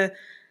got to,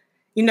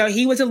 you know,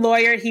 he was a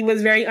lawyer. He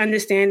was very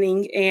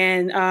understanding.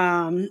 And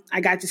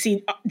I got to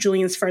see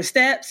Julian's first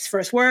steps,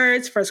 first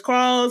words, first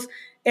calls,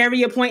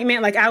 every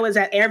appointment. Like I was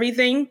at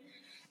everything.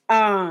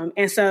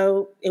 And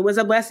so it was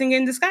a blessing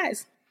in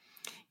disguise.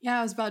 Yeah,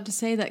 I was about to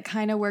say that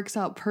kind of works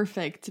out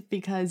perfect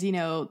because, you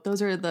know,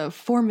 those are the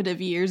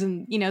formative years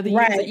and, you know, the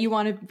years that you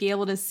want to be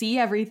able to see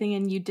everything,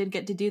 and you did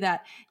get to do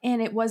that.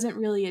 And it wasn't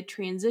really a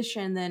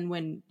transition then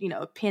when, you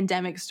know,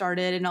 pandemic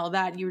started and all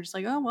that. You were just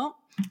like, oh, well,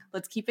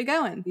 let's keep it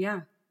going.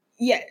 Yeah.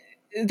 Yeah,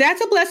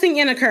 that's a blessing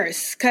and a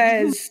curse,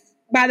 because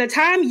by the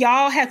time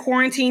y'all had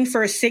quarantined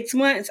for 6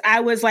 months, I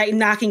was like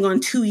knocking on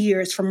 2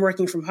 years from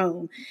working from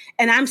home.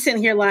 And I'm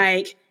sitting here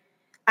like,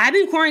 I've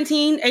been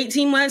quarantined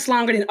 18 months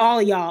longer than all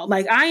of y'all.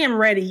 Like, I am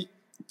ready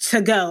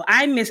to go.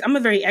 I'm a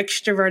very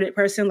extroverted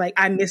person. Like,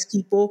 I miss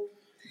people.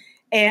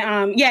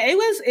 And yeah,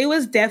 it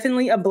was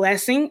definitely a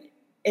blessing.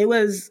 It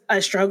was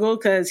a struggle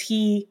because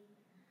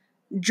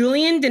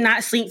Julian did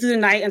not sleep through the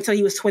night until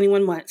he was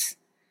 21 months.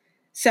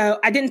 So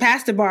I didn't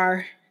pass the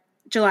bar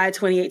July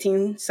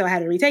 2018, so I had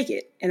to retake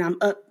it. And I'm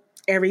up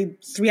every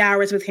 3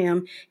 hours with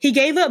him. He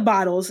gave up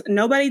bottles.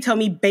 Nobody told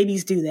me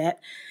babies do that.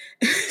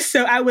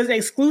 So I was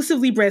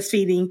exclusively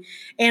breastfeeding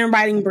and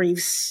writing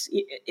briefs.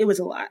 It was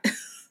a lot.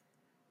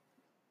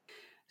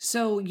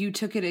 So you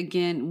took it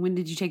again. When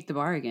did you take the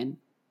bar again?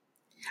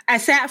 I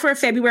sat for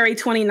February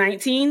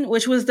 2019,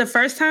 which was the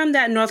first time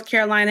that North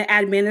Carolina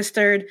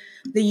administered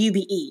the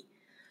UBE.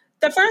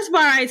 The first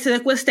bar I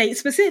took was state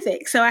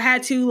specific. So I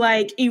had to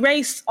like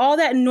erase all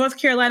that North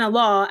Carolina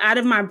law out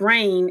of my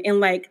brain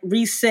and like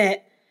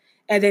reset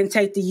and then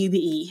take the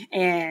UBE.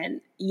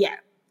 And yeah.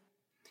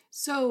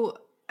 So,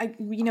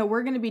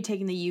 we're going to be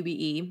taking the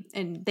UBE,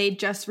 and they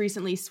just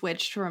recently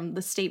switched from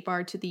the state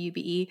bar to the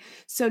UBE.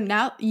 So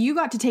now you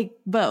got to take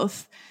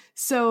both.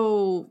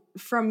 So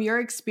from your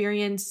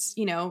experience,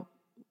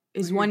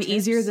 is one tips?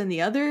 Easier than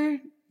the other?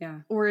 Yeah.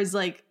 Or is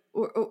like,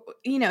 or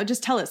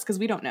just tell us, because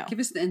we don't know. Give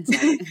us the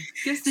insight.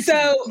 Give us the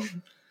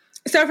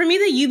So for me,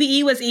 the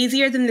UBE was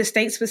easier than the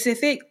state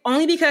specific,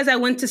 only because I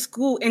went to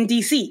school in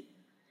DC.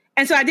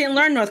 And so I didn't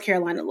learn North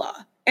Carolina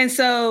law. And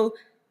so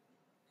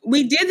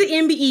we did the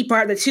MBE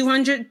part, the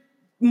 200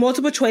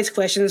 multiple choice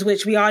questions,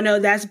 which we all know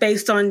that's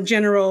based on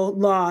general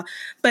law.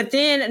 But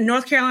then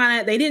North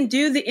Carolina, they didn't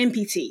do the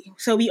MPT.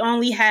 So we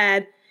only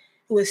had,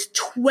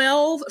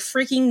 12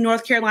 freaking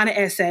North Carolina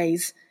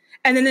essays.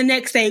 And then the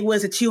next day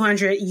was a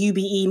 200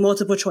 UBE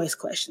multiple choice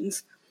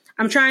questions.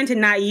 I'm trying to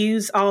not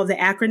use all of the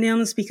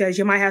acronyms because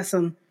you might have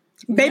some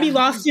baby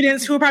law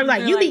students who are probably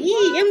like,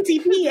 UBE,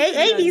 MTP,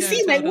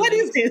 ABC, like, what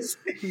is this?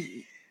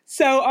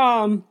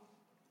 So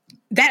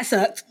that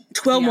sucked.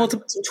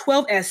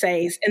 12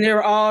 essays, and they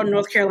were all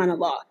North Carolina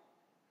law.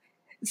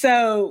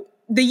 So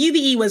the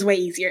UBE was way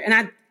easier.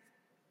 And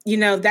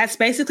that's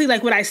basically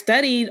like what I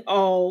studied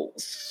all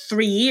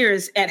 3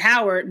 years at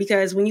Howard,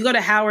 because when you go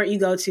to Howard,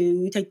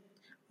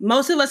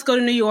 most of us go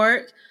to New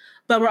York,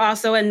 but we're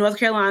also in North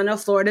Carolina,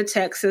 Florida,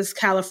 Texas,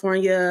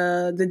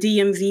 California, the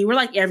DMV. We're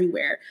like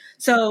everywhere.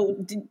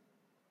 So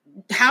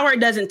Howard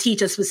doesn't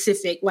teach a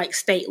specific like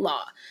state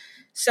law.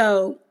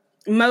 So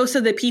most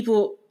of the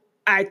people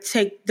I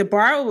take the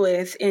bar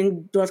with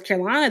in North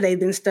Carolina, they've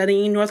been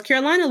studying North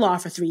Carolina law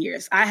for 3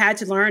 years. I had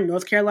to learn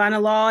North Carolina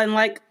law in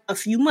like a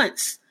few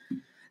months.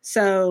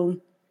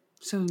 So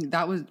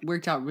that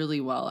worked out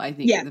really well, I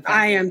think. Yeah,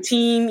 I am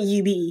team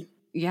UBE.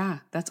 Yeah,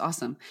 that's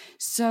awesome.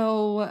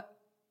 So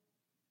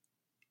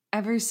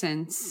ever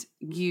since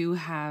you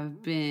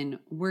have been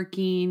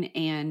working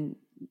and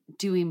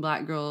doing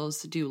Black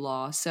Girls Do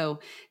Law, so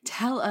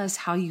tell us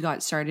how you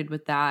got started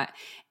with that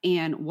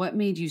and what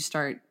made you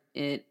start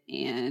it,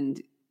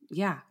 and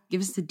give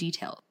us the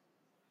details.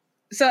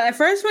 So at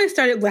first, when I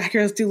started Black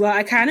Girls Do Law,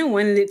 I kind of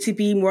wanted it to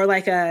be more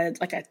like a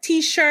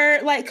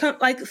t-shirt like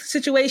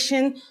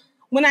situation.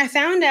 When I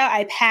found out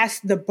I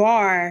passed the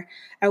bar,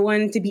 I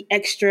wanted to be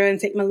extra and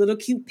take my little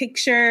cute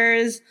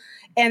pictures.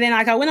 And then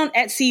I went on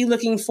Etsy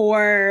looking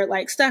for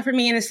like stuff for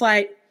me, and it's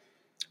like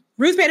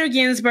Ruth Bader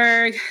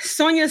Ginsburg,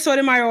 Sonia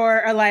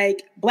Sotomayor are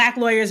like Black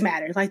lawyers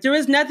matter. Like there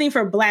was nothing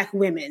for Black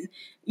women.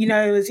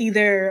 It was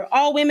either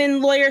all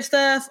women lawyer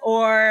stuff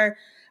or,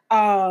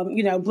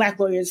 Black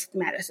lawyers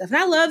matter stuff. And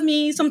I love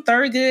me some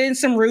Thurgood and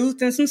some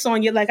Ruth and some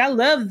Sonia. Like I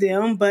love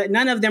them, but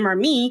none of them are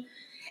me.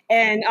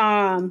 And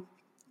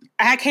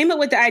I came up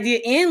with the idea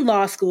in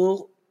law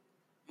school,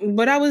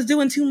 but I was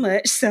doing too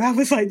much. So I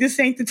was like, this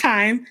ain't the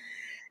time.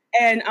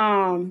 And,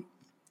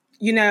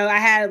 I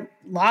had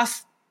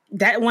lost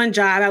that one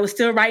job. I was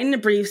still writing the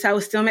briefs. I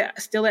was still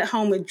at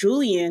home with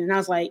Julian. And I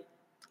was like,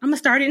 I'm going to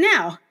start it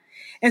now.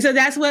 And so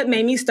that's what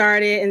made me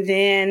start it. And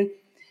then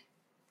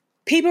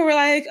people were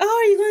like, oh,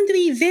 are you going to the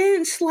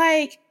events?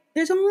 Like,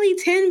 there's only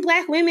 10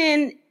 Black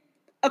women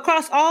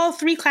across all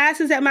 3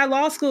 classes at my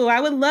law school. I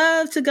would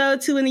love to go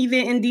to an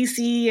event in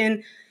DC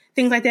and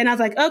things like that. And I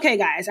was like, okay,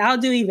 guys, I'll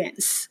do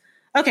events.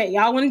 Okay,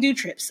 y'all want to do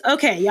trips.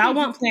 Okay, y'all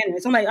want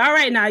planners. I'm like, all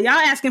right, now y'all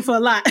asking for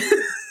a lot.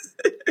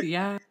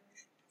 Yeah.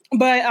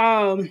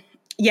 But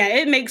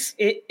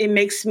it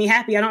makes me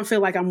happy. I don't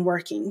feel like I'm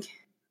working.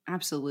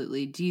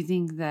 Absolutely. Do you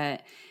think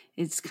that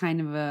it's kind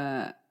of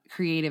a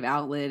creative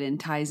outlet and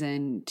ties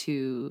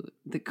into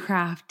the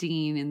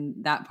crafting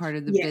and that part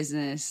of the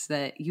business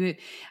that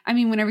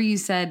whenever you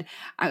said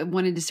I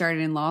wanted to start it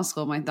in law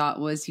school, my thought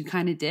was you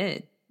kind of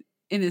did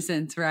in a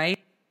sense, right?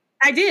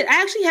 I did.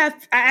 I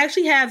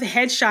actually have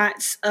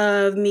headshots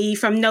of me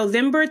from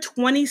November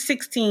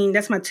 2016.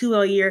 That's my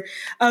 2L year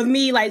of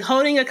me like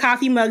holding a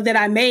coffee mug that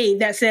I made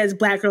that says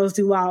Black Girls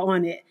Do Law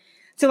on it.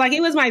 So like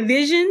it was my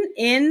vision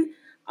in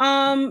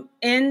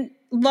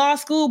law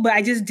school, but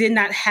I just did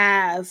not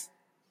have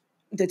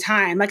the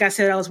time. Like I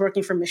said, I was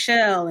working for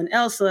Michelle and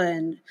Elsa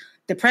and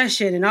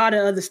depression and all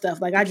the other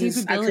stuff. Like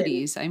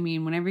capabilities. I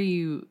mean, whenever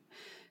you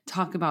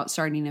talk about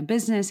starting a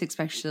business,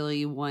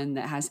 especially one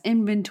that has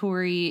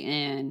inventory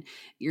and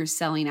you're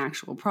selling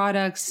actual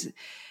products,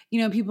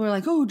 you know, people are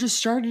like, oh, just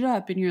start it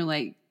up. And you're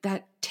like,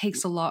 that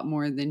takes a lot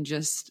more than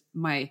just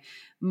my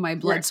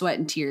blood, sweat,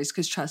 and tears.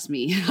 Cause trust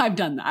me, I've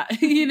done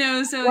that, you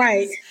know? So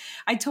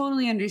I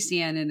totally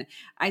understand. And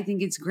I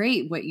think it's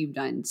great what you've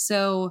done.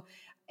 So,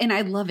 and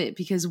I love it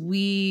because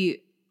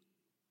we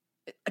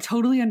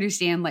totally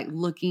understand like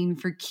looking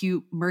for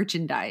cute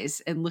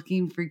merchandise and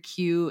looking for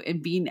cute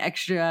and being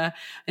extra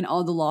and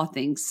all the law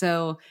things.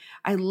 So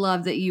I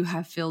love that you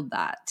have filled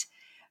that.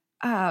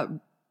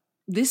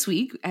 This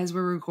week, as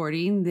we're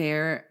recording,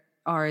 there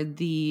are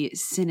the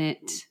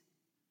Senate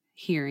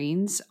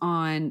hearings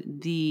on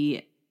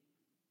the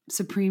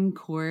Supreme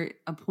Court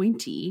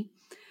appointee,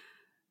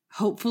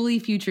 hopefully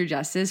future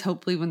justice,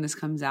 hopefully when this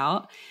comes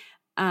out,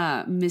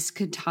 Miss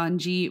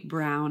Ketanji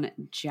Brown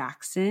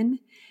Jackson.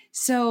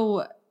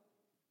 So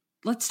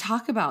let's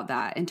talk about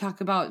that and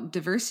talk about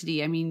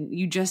diversity. I mean,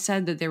 you just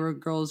said that there were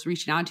girls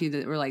reaching out to you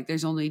that were like,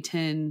 there's only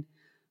 10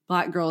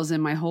 Black girls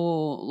in my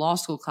whole law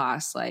school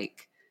class.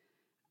 Like,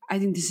 I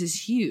think this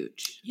is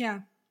huge. Yeah.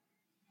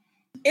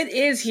 It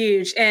is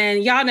huge.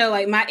 And y'all know,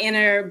 like, my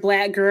inner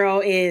Black girl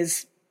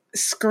is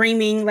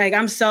screaming. Like,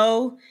 I'm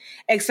so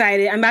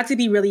excited. I'm about to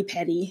be really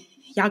petty.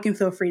 Y'all can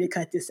feel free to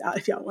cut this out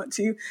if y'all want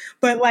to.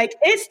 But, like,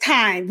 it's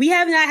time. We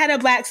have not had a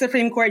Black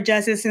Supreme Court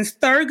justice since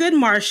Thurgood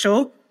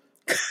Marshall,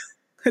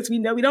 because we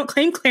know we don't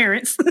claim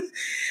Clarence.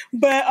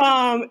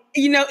 But,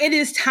 you know, it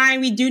is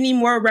time. We do need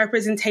more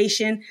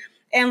representation.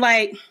 And,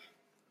 like,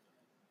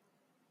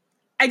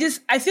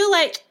 I feel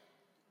like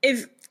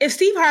if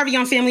Steve Harvey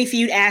on Family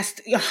Feud asked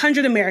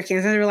 100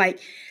 Americans, and they were like,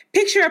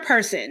 picture a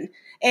person.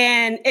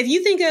 And if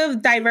you think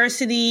of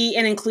diversity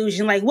and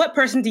inclusion, like, what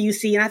person do you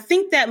see? And I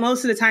think that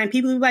most of the time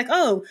people will be like,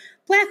 oh,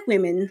 Black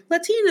women,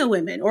 Latino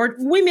women, or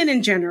women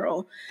in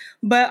general.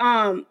 But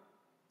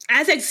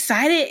as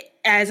excited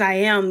as I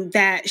am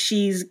that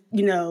she's,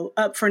 you know,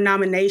 up for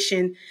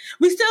nomination,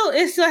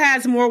 it still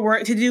has more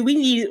work to do. We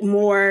need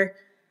more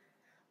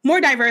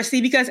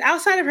diversity, because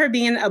outside of her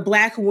being a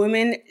Black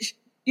woman,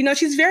 you know,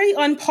 she's very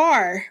on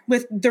par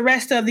with the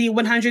rest of the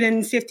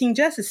 115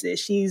 justices.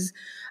 She's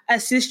a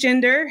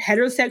cisgender,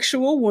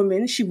 heterosexual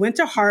woman. She went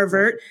to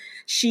Harvard.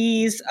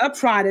 She's a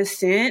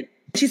Protestant.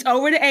 She's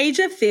over the age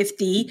of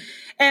 50.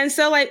 And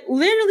so, like,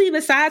 literally,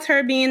 besides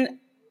her being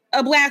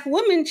a Black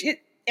woman,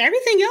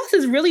 everything else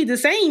is really the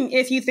same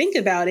if you think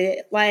about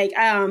it. Like,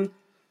 I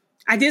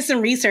did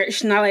some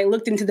research and I, like,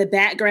 looked into the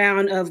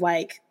background of,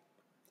 like,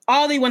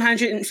 all the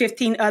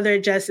 115 other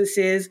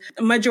justices.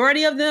 The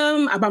majority of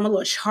them, I brought my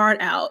little chart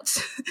out.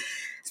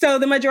 So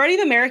the majority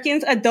of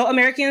Americans, adult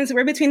Americans,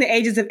 were between the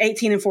ages of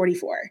 18 and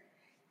 44.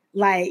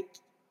 Like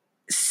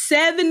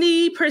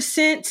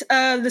 70%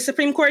 of the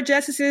Supreme Court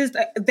justices,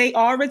 they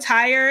all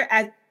retire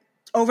at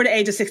over the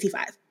age of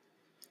 65.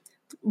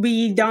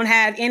 We don't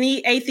have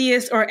any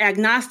atheists or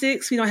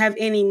agnostics. We don't have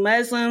any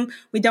Muslim.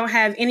 We don't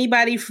have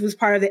anybody who's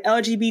part of the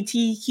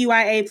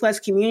LGBTQIA plus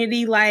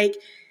community. Like,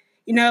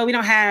 you know, we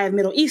don't have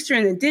Middle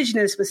Eastern,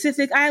 Indigenous,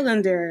 Pacific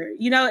Islander.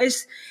 You know,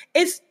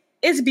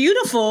 it's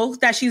beautiful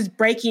that she's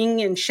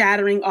breaking and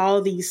shattering all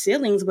of these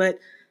ceilings, but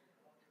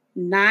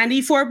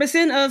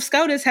 94% of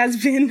SCOTUS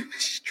has been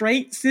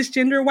straight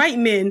cisgender white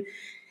men.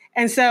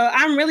 And so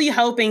I'm really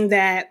hoping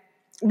that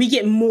we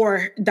get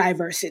more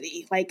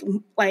diversity. Like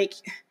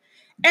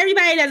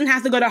everybody doesn't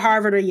have to go to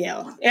Harvard or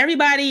Yale.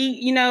 Everybody,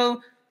 you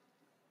know,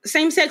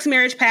 same-sex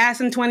marriage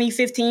passed in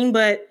 2015,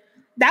 but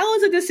that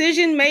was a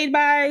decision made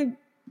by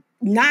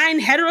 9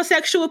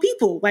 heterosexual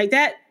people. Like,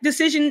 that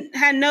decision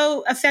had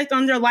no effect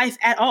on their life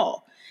at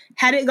all.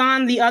 Had it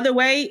gone the other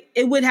way,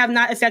 it would have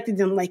not affected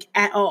them, like,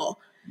 at all.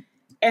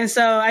 And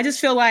so I just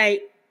feel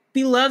like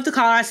we love to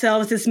call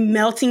ourselves this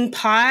melting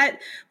pot,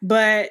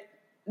 but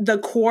the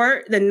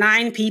court, the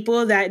 9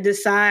 people that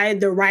decide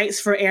the rights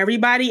for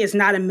everybody, is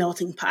not a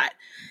melting pot.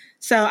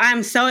 So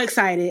I'm so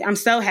excited. I'm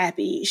so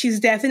happy.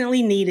 She's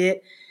definitely needed.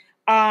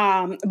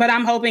 But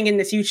I'm hoping in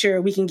the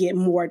future we can get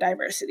more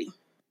diversity.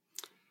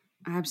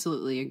 I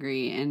absolutely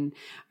agree. And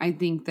I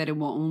think that it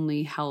will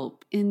only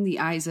help in the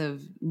eyes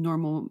of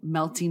normal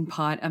melting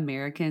pot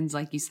Americans,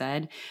 like you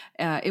said.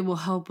 It will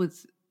help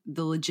with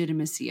the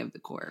legitimacy of the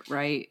court,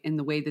 right? And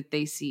the way that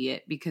they see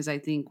it. Because I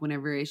think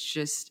whenever it's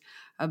just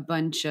a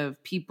bunch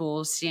of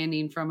people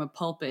standing from a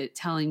pulpit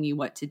telling you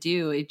what to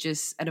do, it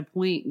just, at a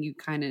point, you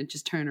kind of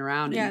just turn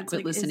around and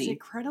quit listening. Is it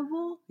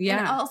credible? Yeah.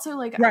 And also,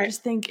 like, right. I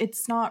just think it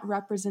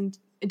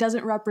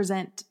doesn't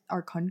represent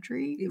our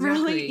country. Exactly,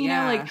 really. You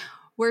know, like,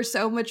 we're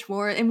so much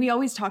more, and we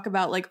always talk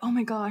about, like, oh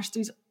my gosh,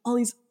 all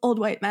these old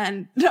white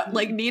men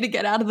like need to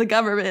get out of the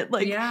government.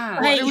 Like,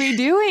 what are we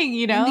doing?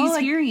 You know, in these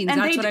hearings,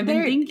 that's what I've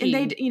been thinking.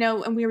 And they, you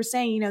know, and we were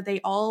saying, you know, they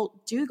all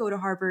do go to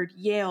Harvard,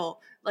 Yale,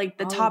 like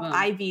the top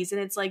Ivies,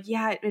 and it's like,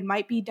 yeah, it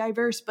might be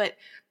diverse, but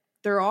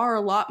there are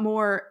a lot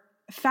more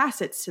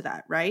facets to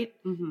that, right?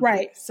 Mm-hmm.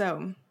 Right.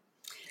 So,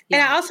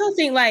 and I also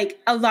think, like,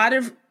 a lot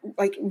of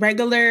like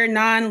regular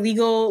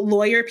non-legal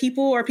lawyer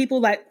people or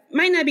people that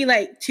might not be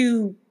like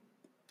too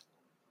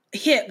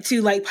hip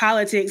to like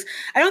politics,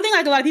 I don't think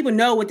like a lot of people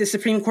know what the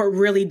Supreme Court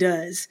really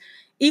does.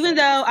 Even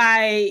though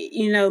I,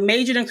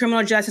 majored in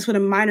criminal justice with a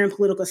minor in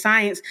political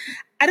science,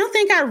 I don't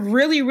think I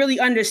really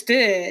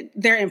understood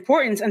their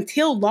importance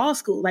until law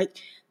school. Like,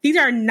 these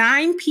are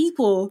 9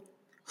 people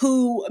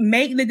who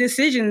make the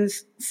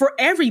decisions for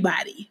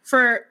everybody,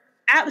 for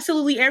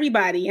absolutely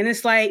everybody. And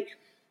it's like,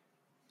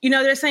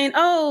 they're saying,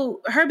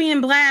 oh, her being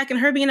Black and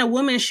her being a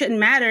woman shouldn't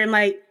matter. And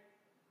like,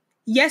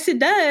 yes, it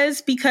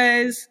does,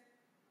 because,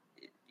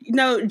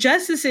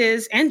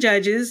 justices and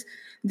judges,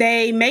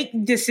 they make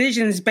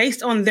decisions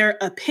based on their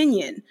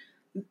opinion.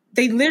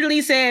 They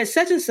literally said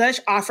such and such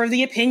offer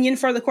the opinion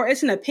for the court.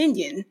 It's an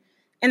opinion.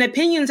 And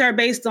opinions are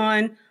based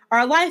on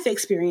our life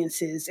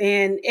experiences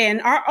and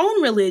our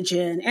own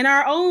religion and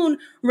our own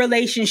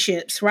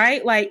relationships,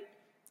 right? Like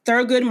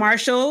Thurgood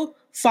Marshall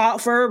fought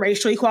for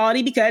racial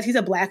equality because he's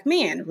a Black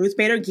man. Ruth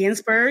Bader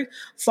Ginsburg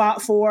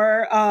fought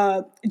for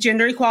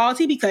gender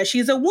equality because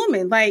she's a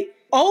woman. Like,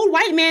 old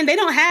white men, they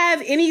don't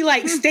have any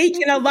like stake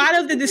in a lot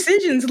of the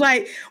decisions.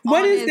 Like,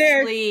 what is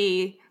there?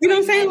 You know what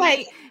I'm saying?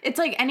 Like, it's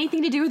like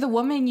anything to do with a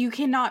woman, you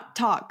cannot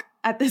talk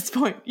at this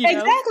point.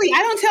 Exactly.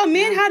 I don't tell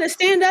men how to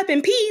stand up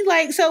and pee.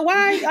 Like, so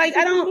why? Like,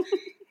 I don't.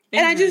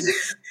 And I just,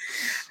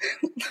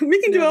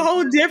 we can do a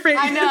whole different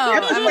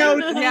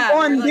episode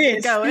on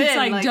this. It's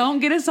like, don't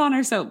get us on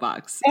our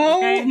soapbox.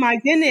 Oh my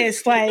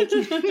goodness. Like,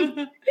 it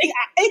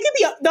could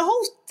be, the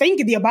whole thing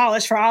could be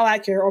abolished for all I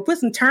care, or put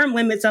some term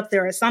limits up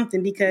there or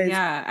something, because.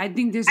 Yeah, I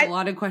think there's a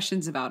lot of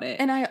questions about it.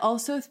 And I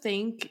also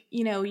think,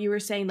 you were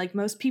saying like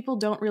most people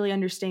don't really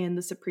understand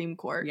the Supreme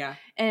Court. Yeah.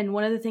 And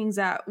one of the things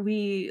that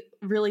we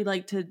really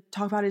like to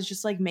talk about is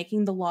just like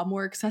making the law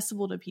more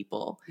accessible to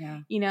people.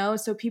 Yeah.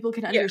 So people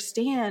can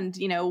understand,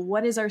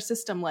 what is our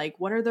system like?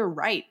 What are their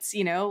rights?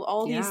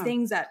 All these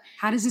things that.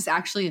 How does this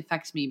actually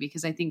affect me?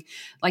 Because I think,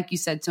 like you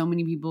said, so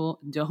many people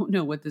don't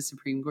know what the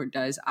Supreme Court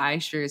does. I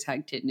sure as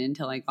heck didn't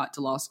until I got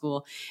to law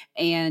school.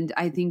 And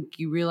I think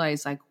you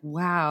realize like,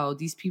 wow,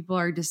 these people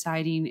are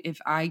deciding if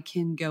I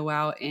can go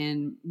out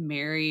and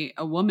marry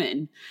a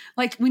woman.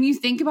 Like, when you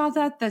think about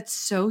that, that's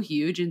so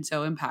huge and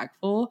so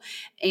impactful.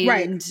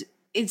 And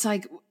it's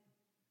like,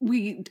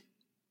 we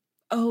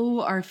owe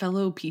our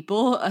fellow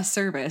people a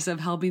service of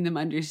helping them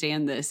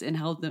understand this and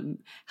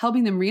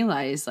helping them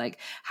realize like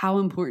how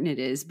important it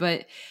is.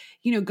 But,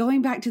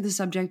 going back to the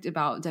subject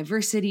about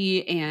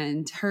diversity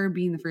and her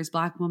being the first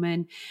Black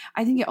woman,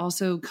 I think it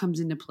also comes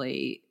into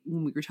play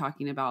when we were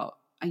talking about,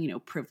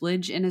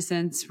 privilege in a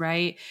sense,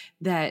 right?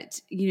 That,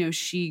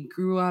 she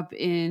grew up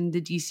in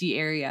the DC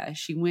area.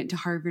 She went to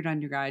Harvard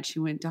undergrad. She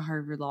went to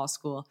Harvard Law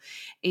School.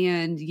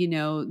 And,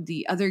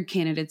 the other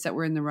candidates that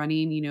were in the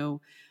running,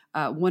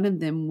 one of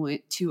them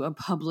went to a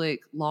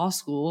public law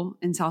school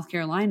in South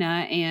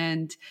Carolina,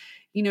 and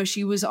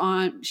she wasn't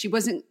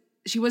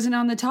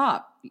on the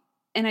top.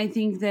 And I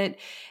think that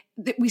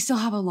we still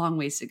have a long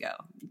ways to go.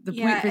 The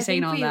point for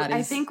saying all that is,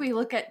 I think we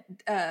look at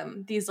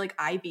these like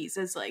Ivies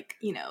as like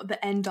the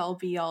end all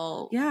be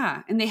all.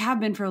 Yeah, and they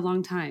have been for a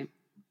long time.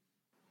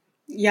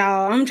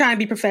 Y'all, I'm trying to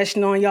be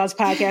professional on y'all's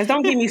podcast.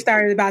 Don't get me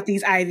started about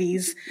these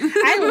Ivies.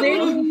 I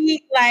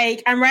literally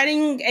I'm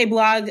writing a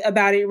blog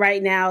about it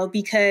right now,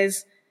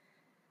 because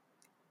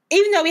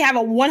even though we have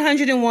a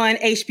 101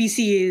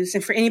 HBCUs,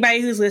 and for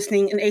anybody who's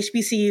listening, an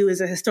HBCU is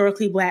a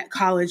historically Black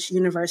college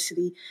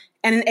university,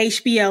 and an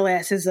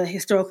HBLS is a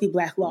historically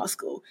Black law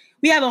school.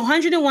 We have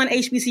 101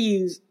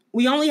 HBCUs.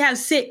 We only have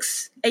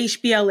 6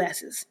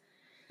 HBLSs.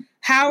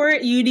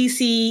 Howard,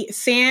 UDC,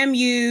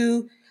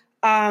 FAMU,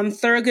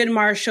 Thurgood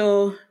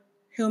Marshall,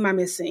 who am I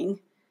missing?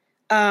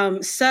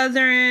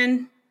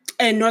 Southern,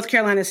 and North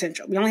Carolina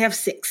Central. We only have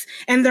 6.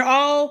 And they're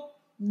all,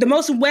 the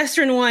most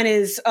Western one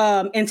is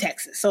in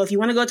Texas. So if you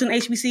want to go to an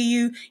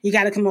HBCU, you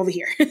got to come over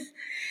here.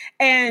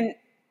 And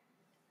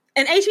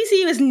an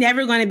HBCU is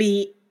never going to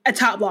be a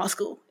top law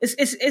school.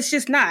 It's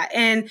just not.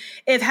 And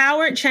if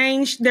Howard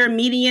changed their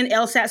median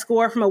LSAT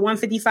score from a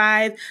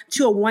 155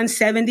 to a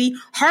 170,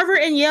 Harvard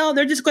and Yale,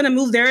 they're just going to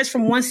move theirs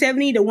from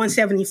 170 to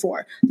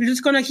 174. They're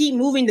just going to keep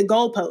moving the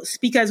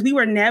goalposts, because we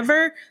were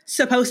never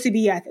supposed to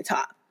be at the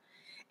top.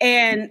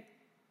 And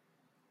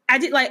I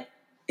did like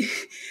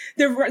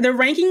the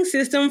ranking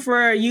system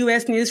for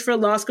U.S. News for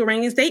law school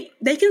rankings.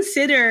 They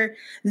consider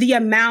the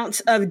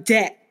amount of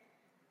debt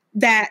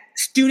that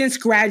students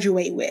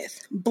graduate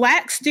with.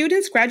 Black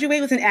students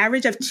graduate with an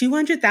average of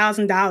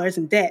 $200,000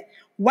 in debt.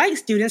 White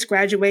students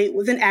graduate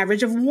with an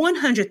average of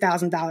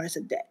 $100,000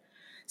 in debt.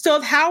 So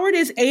if Howard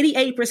is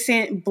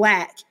 88%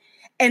 Black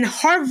and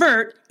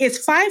Harvard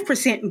is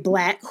 5%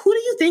 Black, who do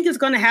you think is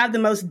going to have the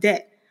most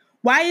debt?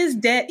 Why is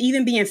debt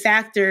even being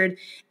factored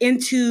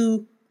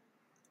into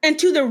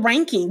the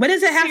ranking? What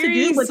does it have to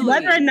do with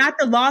whether or not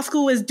the law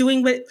school is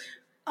doing what?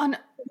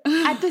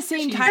 At the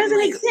same time,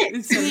 doesn't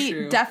exist.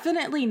 We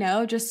definitely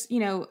know, just,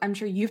 I'm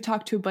sure you've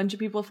talked to a bunch of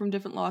people from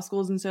different law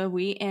schools, and so have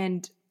we.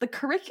 And the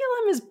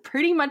curriculum is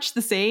pretty much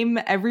the same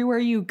everywhere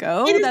you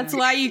go. That's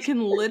why you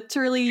can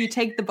literally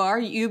take the bar,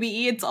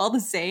 UBE, it's all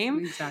the same.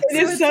 Exactly.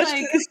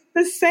 It's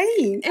the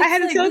same. I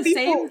had to tell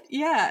people.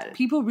 Yeah.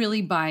 People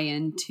really buy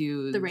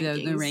into The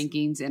the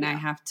rankings, and I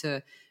have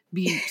to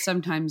be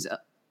sometimes,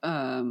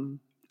 a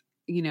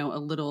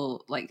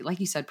little, like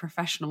you said,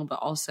 professional, but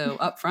also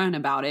upfront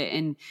about it.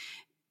 And,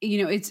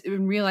 it's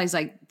realize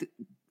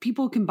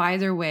people can buy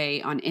their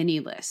way on any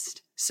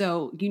list.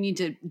 So you need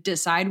to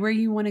decide where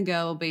you want to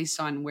go based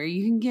on where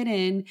you can get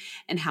in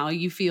and how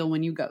you feel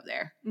when you go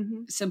there.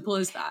 Mm-hmm. Simple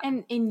as that.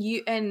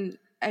 And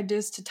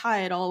just to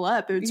tie it all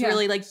up, it's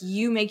really like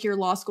you make your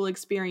law school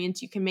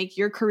experience. You can make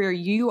your career.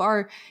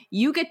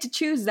 You get to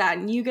choose that,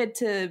 and you get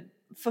to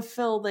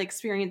fulfill the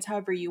experience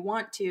however you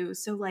want to.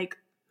 So like,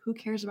 who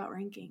cares about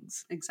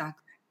rankings?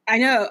 Exactly. I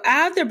know. I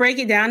have to break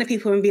it down to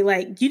people and be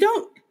like,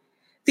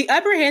 the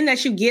upper hand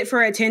that you get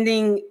for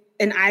attending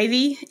an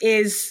Ivy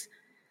is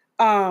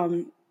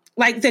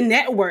like the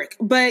network,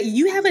 but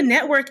you have a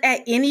network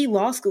at any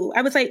law school.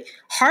 I would say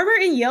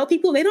Harvard and Yale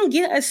people, they don't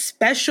get a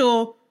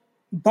special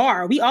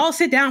bar. We all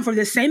sit down for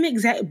the same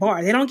exact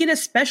bar. They don't get a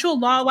special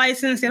law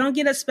license. They don't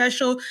get a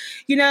special,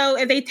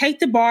 if they take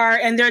the bar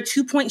and they're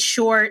 2 points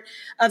short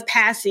of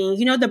passing,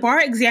 the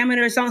bar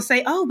examiners don't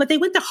say, oh, but they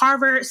went to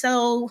Harvard,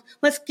 so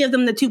let's give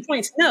them the 2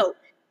 points. No,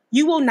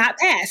 you will not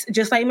pass.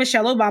 Just like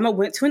Michelle Obama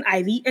went to an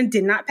Ivy and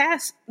did not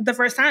pass the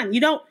first time.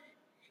 You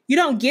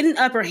don't get an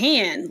upper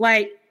hand.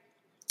 Like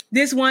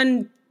this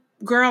one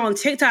girl on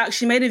TikTok,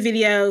 she made a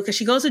video because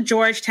she goes to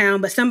Georgetown,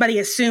 but somebody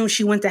assumed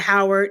she went to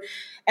Howard,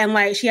 and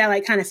like she had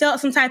like kind of felt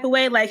some type of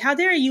way. Like, how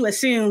dare you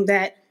assume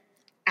that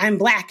I'm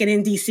Black and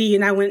in DC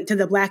and I went to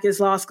the Blackest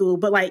law school?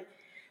 But like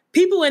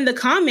people in the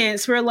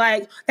comments were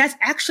like, that's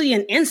actually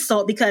an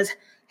insult because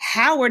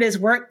Howard is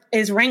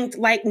ranked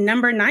like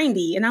number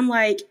 90. And I'm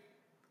like,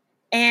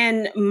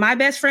 and my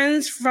best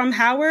friends from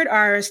Howard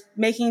are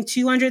making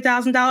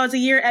 $200,000 a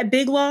year at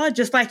Big Law,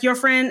 just like your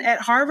friend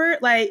at Harvard.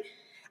 Like,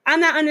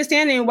 I'm not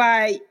understanding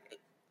why.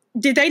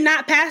 Did they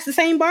not pass the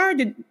same bar?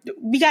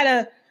 We got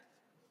a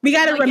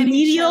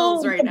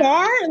remedial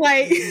bar?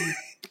 Like,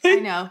 I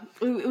know.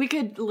 We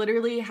could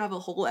literally have a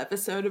whole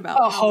episode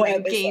about how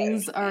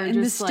rankings are and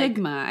just the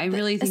stigma. I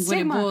really think what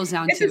it boils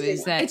down to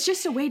is that it's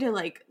just a way to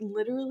like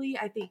literally,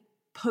 I think,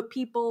 put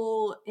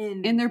people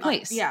in their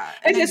place.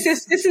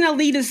 It's an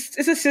elitist.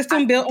 It's a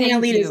system built on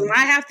elitism.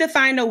 I have to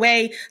find a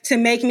way to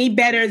make me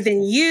better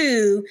than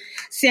you,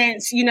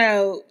 since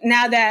now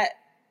that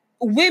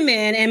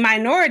women and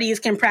minorities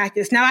can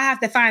practice. Now I have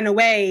to find a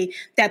way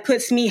that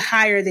puts me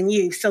higher than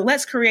you. So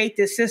let's create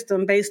this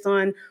system based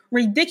on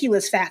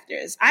ridiculous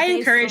factors. I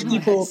encourage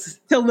people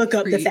to look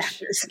up the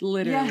factors.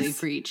 Literally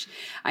preach.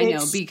 I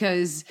know,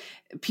 because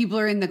people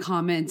are in the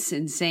comments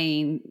and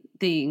saying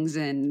things,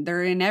 and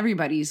they're in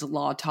everybody's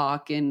law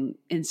talk and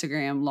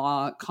Instagram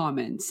law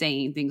comments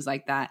saying things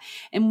like that.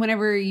 And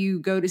whenever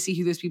you go to see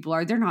who those people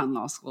are, they're not in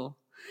law school.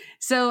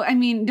 So, I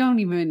mean, don't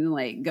even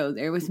like go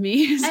there with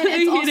me. So, and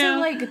it's also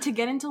like to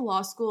get into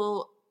law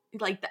school,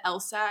 like the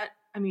LSAT.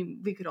 I mean,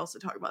 we could also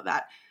talk about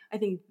that. I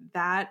think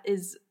that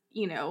is,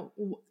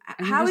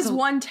 how is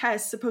one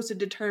test supposed to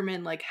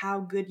determine like how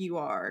good you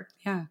are?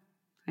 Yeah,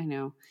 I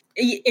know.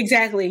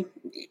 Exactly.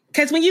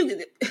 Because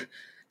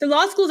the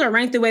law schools are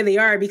ranked the way they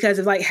are because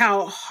of like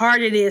how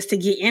hard it is to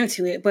get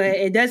into it, but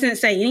it doesn't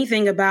say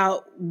anything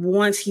about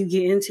once you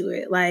get into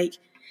it. Like,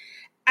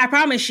 I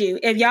promise you,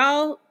 if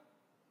y'all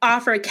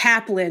offer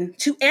Kaplan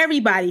to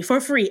everybody for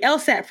free,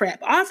 LSAT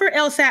prep, offer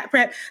LSAT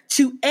prep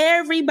to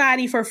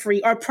everybody for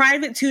free, or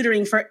private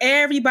tutoring for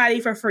everybody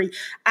for free,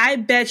 I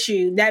bet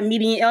you that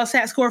median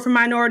LSAT score for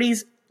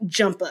minorities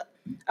jump up.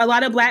 A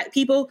lot of Black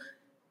people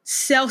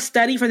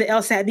self-study for the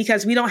LSAT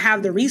because we don't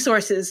have the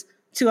resources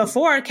to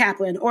afford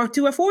Kaplan or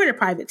to afford a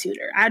private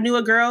tutor. I knew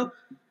a girl,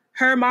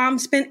 her mom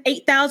spent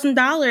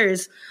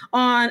 $8,000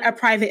 on a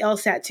private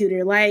LSAT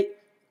tutor. Like,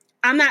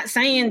 I'm not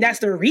saying that's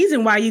the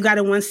reason why you got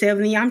a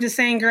 170. I'm just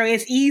saying, girl,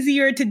 it's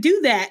easier to do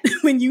that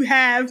when you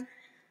have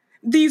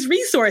these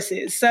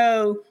resources.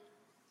 So,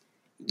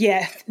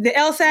 yeah, the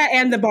LSAT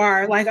and the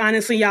bar, like,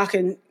 honestly, y'all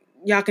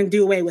can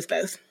do away with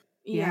both.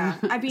 Yeah.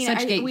 I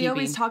mean, we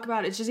always talk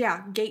about it's just,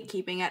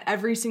 gatekeeping at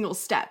every single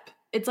step.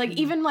 It's like,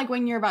 even like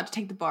when you're about to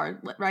take the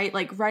bar, right?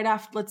 Like right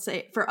after, let's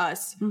say for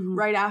us,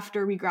 right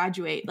after we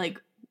graduate,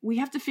 like we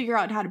have to figure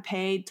out how to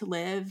pay to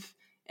live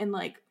and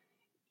like,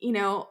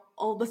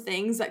 all the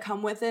things that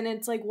come with it. And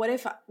it's like, what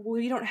if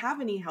we don't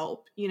have any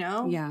help,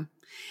 Yeah.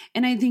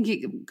 And I think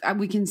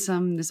we can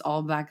sum this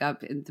all back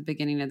up at the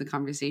beginning of the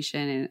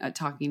conversation and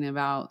talking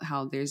about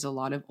how there's a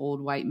lot of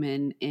old white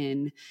men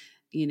in,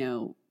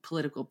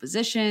 political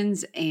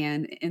positions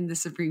and in the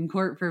Supreme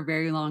Court for a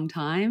very long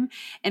time.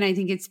 And I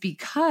think it's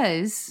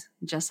because,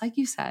 just like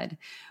you said,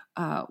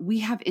 we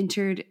have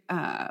entered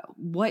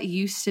what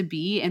used to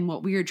be and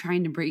what we are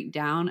trying to break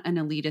down an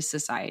elitist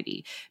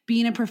society.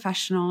 Being a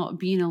professional,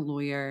 being a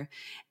lawyer,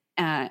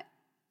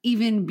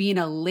 even being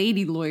a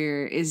lady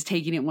lawyer is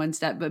taking it one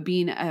step, but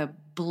being a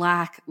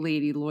Black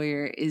lady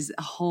lawyer is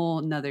a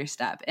whole nother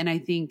step. And I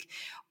think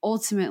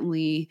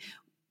ultimately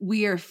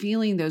we are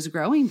feeling those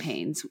growing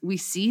pains. We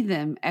see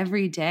them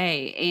every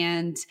day.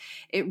 And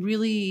it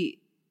really,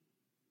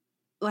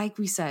 like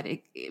we said,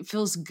 it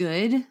feels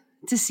good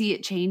to see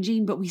it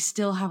changing, but we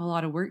still have a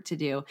lot of work to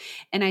do.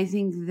 And I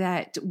think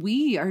that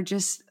we are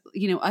just,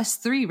 us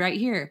three right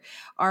here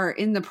are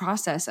in the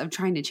process of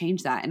trying to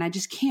change that. And I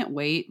just can't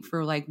wait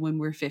for like when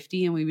we're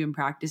 50 and we've been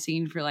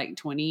practicing for like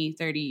 20,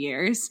 30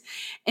 years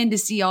and to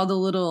see all the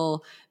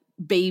little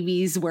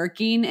babies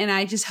working. And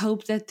I just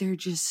hope that they're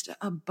just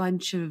a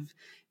bunch of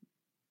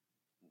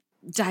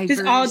diverse.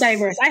 Just all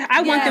diverse.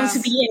 I want them to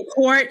be in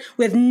court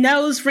with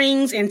nose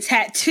rings and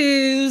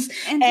tattoos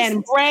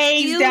and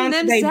braids down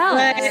to their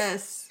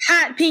butt,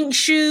 hot pink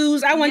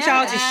shoes. I want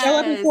y'all to show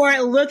up in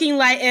court looking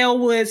like Elle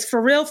Woods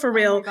for real,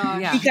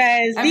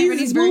 because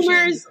these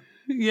boomers,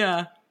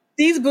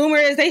 these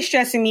boomers, they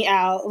stressing me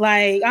out.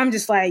 Like, I'm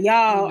just like,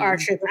 y'all are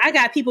tripping. I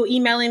got people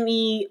emailing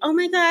me, oh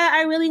my God,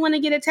 I really want to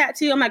get a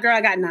tattoo. I'm like, girl,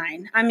 I got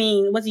 9. I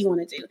mean, what do you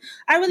want to do?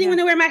 I really want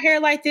to wear my hair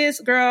like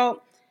this,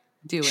 girl.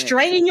 Do it.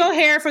 Straighten your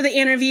hair for the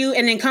interview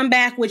and then come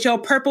back with your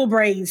purple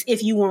braids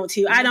if you want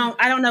to. I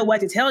don't know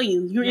what to tell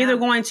you. You're either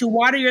going to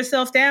water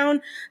yourself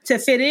down to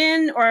fit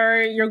in,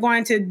 or you're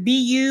going to be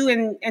you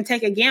and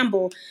take a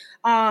gamble.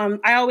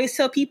 I always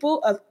tell people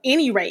of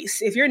any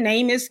race, if your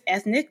name is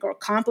ethnic or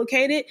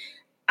complicated,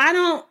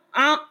 my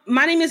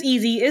name is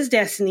easy. It's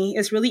Destiny.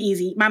 It's really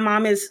easy. My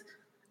mom is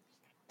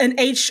an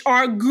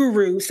HR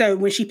guru. So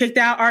when she picked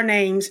out our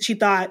names,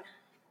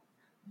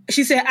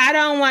 she said, I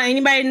don't want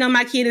anybody to know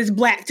my kid is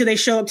Black till they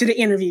show up to the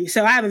interview.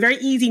 So I have a very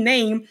easy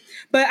name,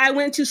 but I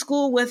went to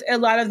school with a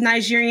lot of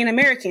Nigerian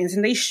Americans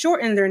and they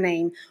shorten their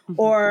name.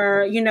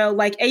 Or,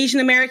 like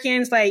Asian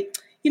Americans, like,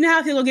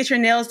 how people get your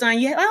nails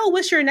done?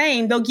 What's your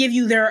name? They'll give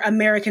you their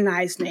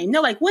Americanized name.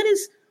 No, like, what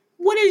is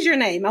your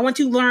name? I want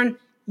to learn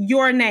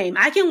your name.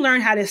 I can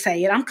learn how to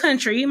say it. I'm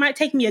country. It might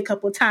take me a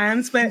couple of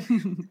times, but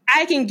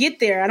I can get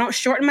there. I don't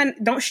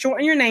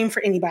shorten your name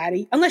for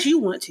anybody unless you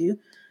want to.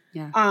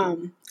 Yeah.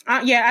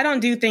 I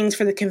don't do things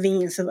for the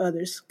convenience of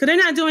others because they're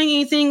not doing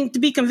anything to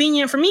be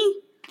convenient for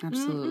me.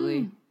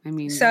 Absolutely. I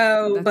mean, that's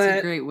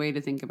a great way to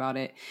think about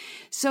it.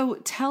 So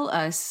tell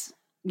us,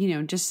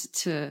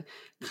 just to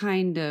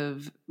kind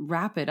of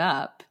wrap it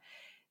up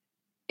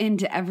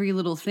into every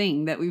little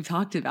thing that we've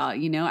talked about,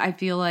 I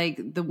feel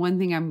like the one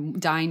thing I'm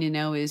dying to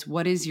know is,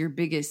 what is your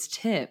biggest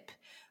tip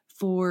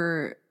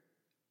for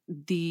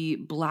the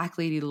Black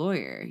lady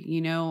lawyer?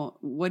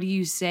 What do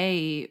you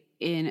say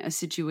in a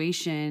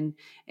situation,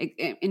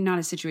 in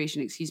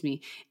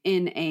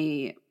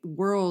a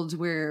world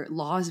where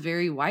law is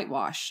very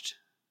whitewashed?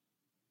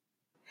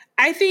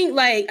 I think,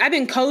 like, I've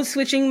been code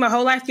switching my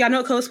whole life. Y'all know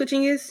what code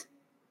switching is?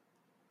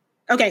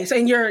 Okay, so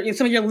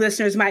some of your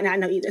listeners might not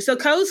know either. So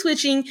code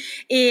switching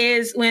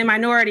is when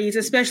minorities,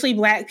 especially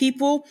Black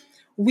people,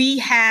 we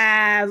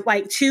have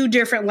like 2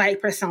 different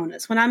like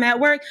personas. When I'm at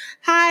work,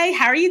 hi,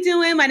 how are you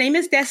doing? My name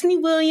is Destiny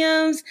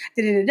Williams,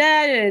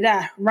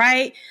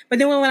 right? But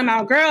then when I'm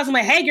out with girls, I'm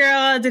like, hey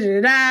girl,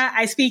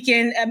 I speak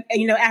in,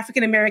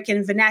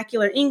 African-American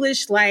vernacular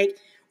English. Like,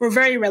 we're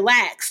very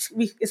relaxed.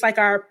 It's like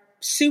our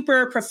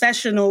super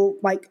professional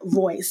like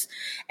voice.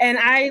 And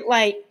I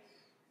like,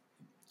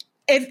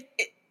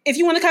 if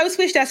you want to code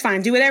switch, that's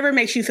fine. Do whatever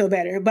makes you feel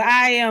better. But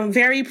I am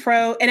very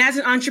pro. And as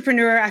an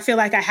entrepreneur, I feel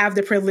like I have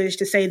the privilege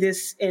to say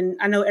this. And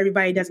I know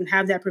everybody doesn't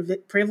have that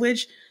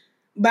privilege.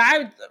 But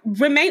I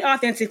remain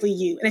authentically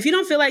you. And if you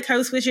don't feel like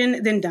code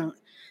switching, then don't.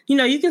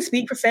 You can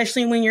speak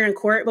professionally when you're in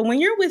court. But when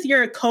you're with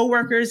your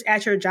coworkers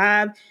at your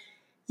job,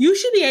 you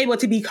should be able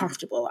to be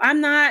comfortable.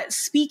 I'm not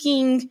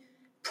speaking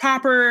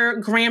proper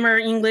grammar,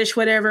 English,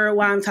 whatever,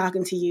 while I'm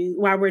talking to you,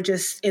 while we're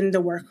just in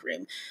the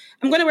workroom.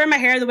 I'm going to wear my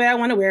hair the way I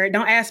want to wear it.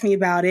 Don't ask me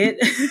about it.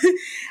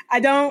 I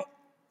don't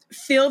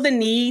feel the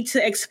need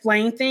to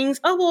explain things.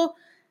 Oh, well,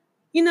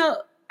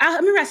 I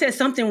remember I said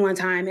something one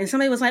time and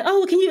somebody was like, oh,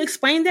 well, can you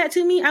explain that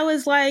to me? I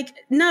was like,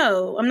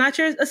 no, I'm not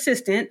your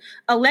assistant.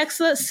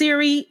 Alexa,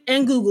 Siri,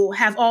 and Google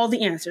have all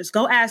the answers.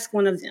 Go ask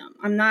one of them.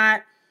 I'm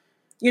not,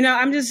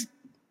 I'm just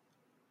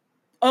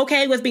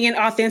okay with being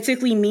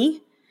authentically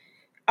me.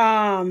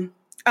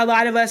 A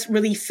lot of us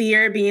really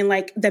fear being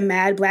like the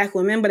mad Black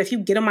woman, but if you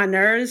get on my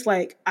nerves,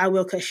 like, I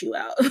will cuss you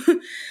out.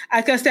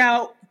 I cussed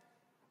out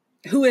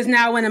who is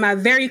now one of my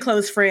very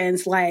close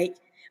friends. Like,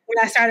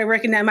 when I started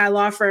working at my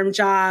law firm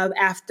job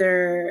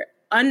after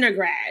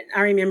undergrad,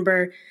 I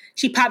remember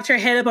she popped her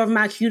head up over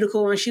my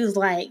cuticle and she was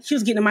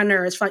getting on my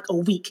nerves for like a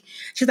week.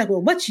 She's like,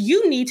 well, what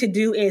you need to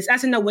do is, I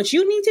said, no, what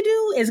you need to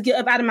do is get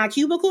up out of my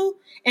cubicle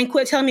and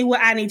quit telling me what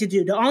I need to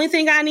do. The only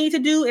thing I need to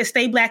do is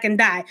stay Black and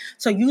die.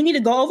 So you need to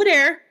go over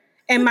there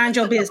and mind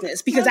your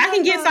business, because I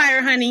can get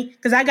fired, honey,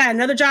 because I got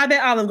another job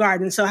at Olive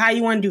Garden. So how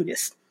you want to do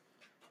this?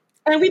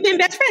 And we've been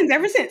best friends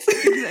ever since.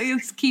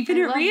 It's keeping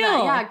it real.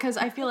 That. Yeah, because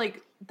I feel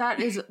like that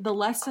is the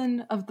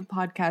lesson of the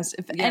podcast.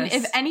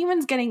 If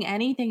anyone's getting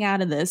anything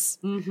out of this,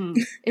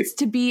 it's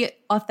to be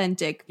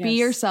authentic, be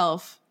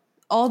yourself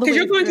all the way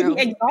through. Because you're going to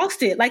be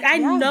exhausted. Like, I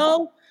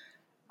know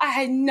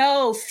I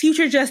know,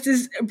 future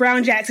Justice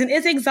Brown Jackson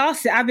is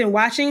exhausted. I've been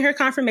watching her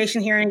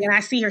confirmation hearing and I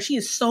see her. She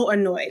is so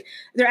annoyed.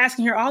 They're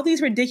asking her all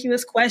these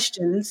ridiculous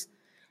questions.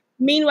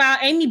 Meanwhile,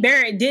 Amy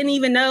Barrett didn't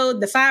even know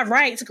the 5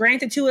 rights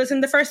granted to us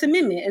in the First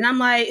Amendment. And I'm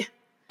like,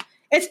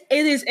 it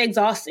is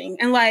exhausting.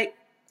 And like,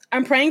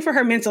 I'm praying for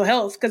her mental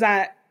health because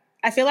I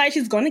feel like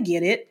she's going to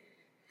get it.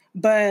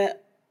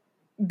 But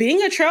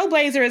being a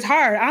trailblazer is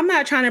hard. I'm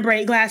not trying to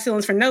break glass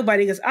ceilings for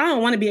nobody because I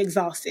don't want to be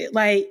exhausted.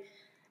 Like,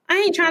 I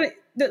ain't trying to.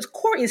 The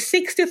court is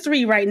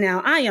 6-3 right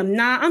now. I am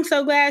not. I'm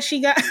so glad she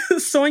got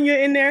Sonia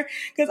in there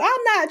because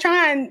I'm not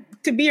trying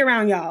to be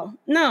around y'all.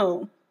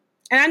 No.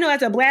 And I know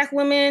as a Black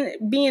woman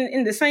being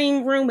in the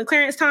same room with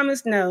Clarence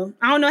Thomas, no.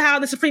 I don't know how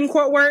the Supreme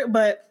Court worked,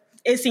 but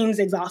it seems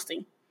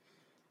exhausting.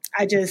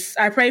 I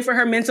pray for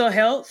her mental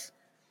health.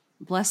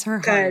 Bless her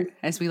heart,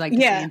 as we like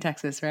to say in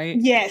Texas, right?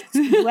 Yes.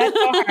 Bless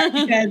her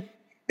heart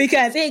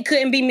because it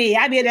couldn't be me.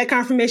 I'd be at that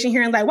confirmation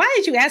hearing like, why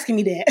did you asking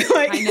me that?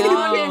 Like, I know.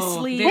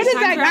 Honestly, what is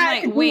that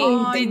guy? Like,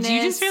 wait, did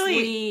you just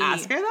really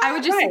ask her that? I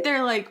would just sit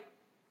there like.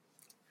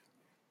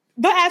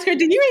 But ask her,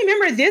 do you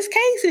remember this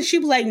case? And she'd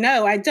be like,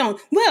 no, I don't.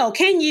 Well,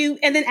 can you?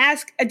 And then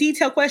ask a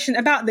detailed question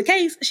about the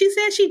case. She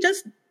said she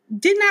just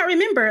did not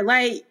remember.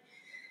 Like,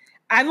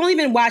 I've only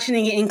been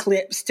watching it in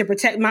clips to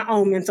protect my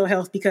own mental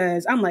health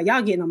because I'm like,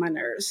 y'all getting on my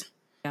nerves.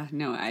 Yeah,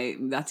 no,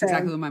 that's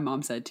exactly what my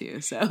mom said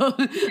too. So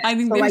I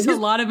think there's a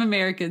lot of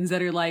Americans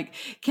that are like,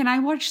 can I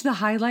watch the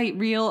highlight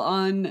reel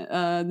on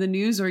the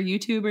news or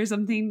YouTube or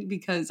something?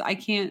 Because I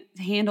can't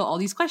handle all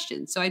these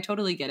questions. So I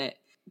totally get it.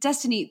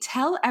 Destiny,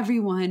 tell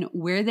everyone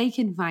where they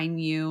can find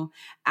you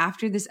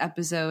after this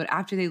episode,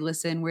 after they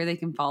listen, where they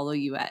can follow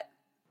you at.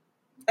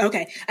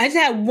 Okay. I just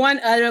had one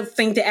other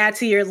thing to add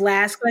to your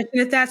last question,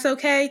 if that's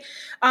okay.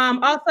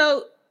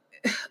 Also,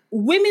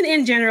 women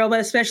in general,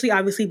 but especially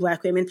obviously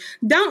Black women,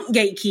 don't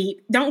gatekeep.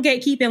 Don't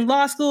gatekeep in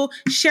law school.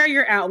 Share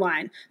your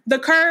outline. The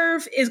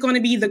curve is going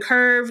to be the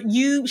curve.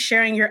 You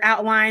sharing your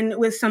outline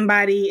with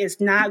somebody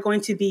is not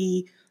going to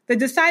be the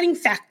deciding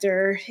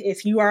factor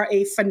if you are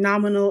a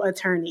phenomenal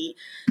attorney.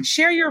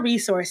 Share your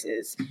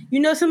resources. You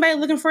know somebody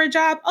looking for a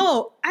job?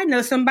 Oh, I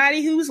know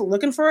somebody who's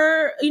looking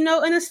for,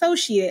 an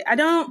associate. I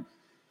don't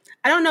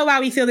know why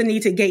we feel the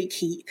need to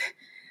gatekeep.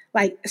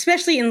 Like,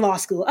 especially in law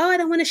school. Oh, I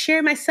don't want to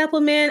share my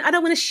supplement. I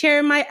don't want to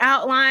share my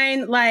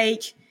outline.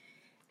 Like,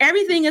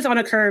 everything is on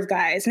a curve,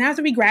 guys. And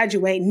after we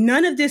graduate,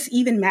 none of this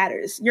even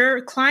matters. Your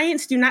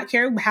clients do not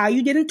care how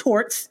you did in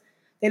torts.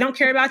 They don't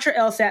care about your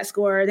LSAT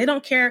score. They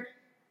don't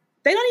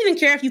even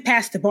care if you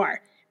passed the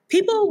bar.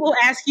 People will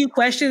ask you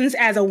questions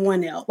as a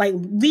 1L, like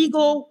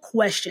legal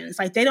questions.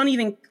 Like, they don't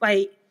even,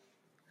 like,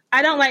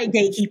 I don't like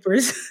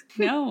gatekeepers.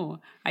 No,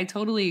 I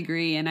totally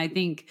agree. And I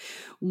think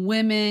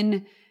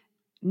women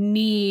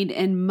need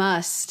and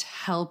must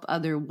help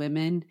other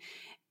women.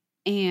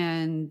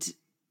 And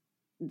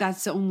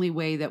that's the only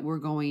way that we're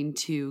going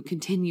to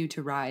continue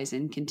to rise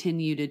and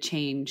continue to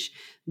change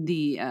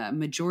the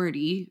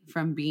majority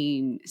from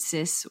being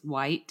cis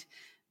white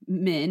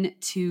men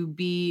to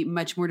be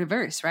much more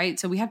diverse, right?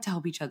 So we have to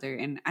help each other.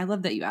 And I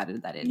love that you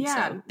added that in.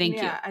 Yeah, so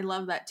thank you. I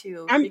love that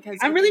too.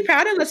 I'm really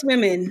proud of us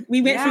women.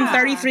 We went from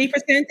 33%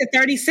 to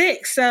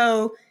 36%.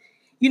 So,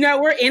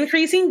 we're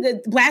increasing.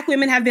 The Black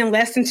women have been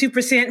less than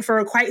 2%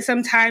 for quite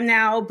some time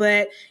now,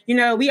 but,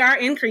 we are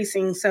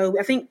increasing. So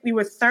I think we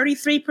were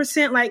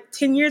 33% like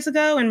 10 years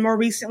ago and more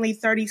recently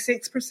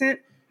 36%.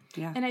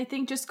 Yeah. And I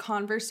think just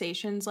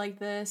conversations like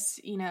this,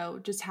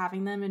 just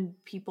having them and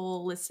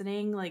people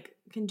listening, like,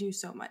 can do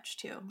so much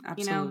too.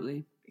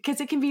 Absolutely.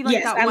 Because it can be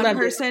like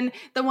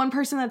the one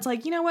person that's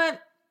like, you know what?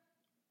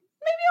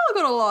 Maybe I'll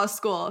go to law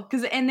school.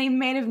 And they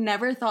may have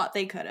never thought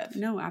they could have.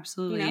 No,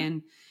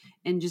 absolutely.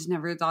 And just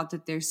never thought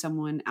that there's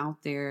someone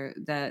out there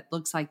that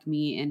looks like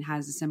me and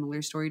has a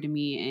similar story to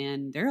me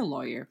and they're a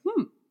lawyer.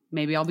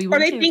 Maybe I'll be one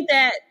too.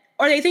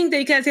 Or they think that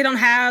because they don't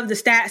have the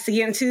stats to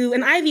get into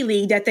an Ivy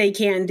League that they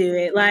can do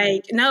it.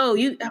 Like, no,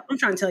 I'm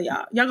trying to tell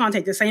y'all going to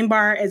take the same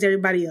bar as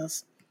everybody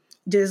else.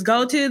 Just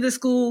go to the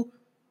school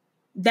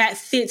that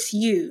fits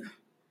you.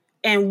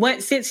 And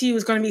what fits you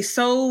is going to be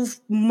so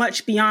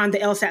much beyond the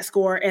LSAT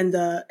score and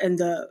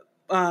the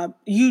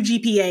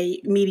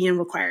UGPA median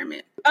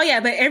requirement. Oh,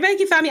 yeah, but everybody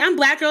can find me. I'm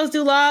Black Girls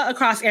Do Law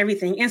across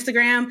everything.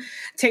 Instagram,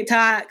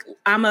 TikTok.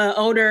 I'm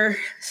a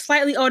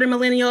slightly older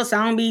millennial, so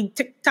I don't be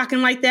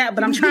TikToking like that,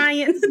 but I'm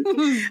trying.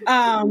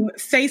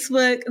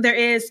 Facebook,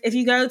 if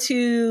you go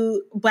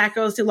to Black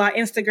Girls Do Law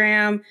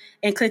Instagram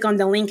and click on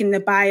the link in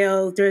the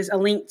bio, there's a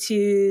link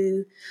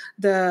to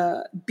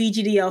the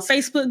BGDL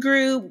Facebook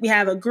group. We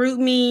have a group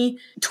me.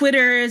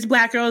 Twitter is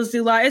Black Girls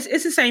Do Law.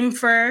 It's the same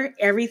for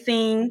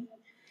everything.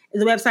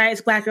 The website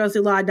is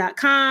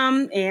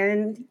blackgirlsdolaw.com.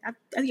 And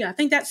I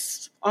think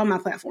that's all my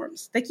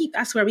platforms.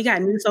 I swear, we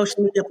got new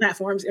social media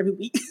platforms every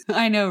week.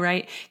 I know,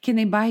 right? Can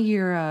they buy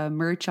your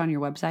merch on your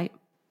website?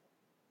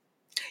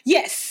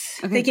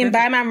 Yes. Okay, they can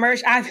buy my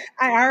merch. I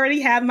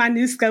already have my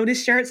new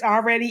SCOTUS shirts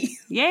already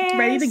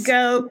ready to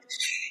go.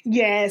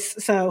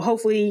 Yes. So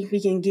hopefully we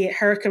can get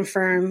her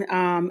confirmed.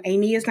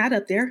 Amy is not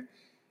up there,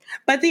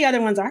 but the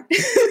other ones are.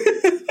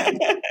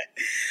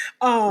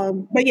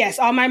 But yes,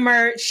 all my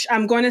merch.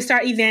 I'm going to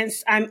start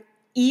events. I'm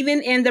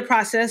even in the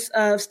process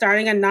of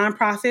starting a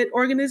nonprofit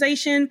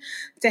organization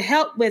to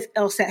help with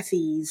LSAT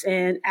fees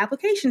and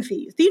application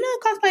fees. Do you know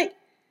it costs like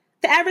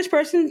the average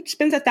person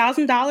spends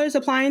 $1,000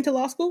 applying to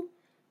law school?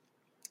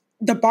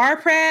 The bar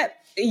prep,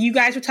 you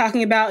guys were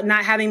talking about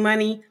not having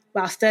money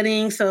while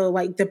studying. So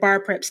like the bar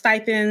prep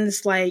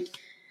stipends, like,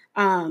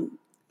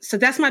 so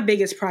that's my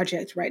biggest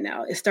project right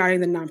now is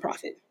starting the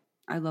nonprofit.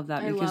 I love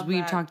that because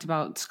we talked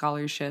about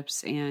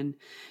scholarships and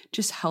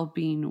just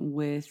helping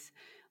with,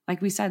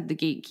 like we said, the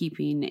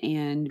gatekeeping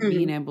and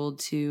being able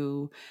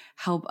to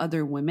help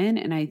other women.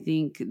 And I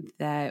think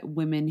that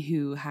women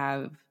who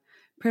have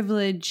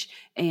privilege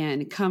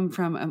and come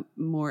from a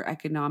more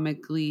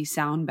economically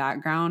sound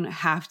background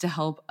have to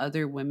help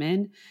other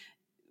women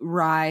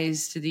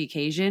rise to the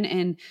occasion.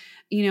 And,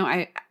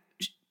 I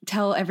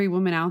tell every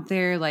woman out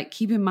there, like,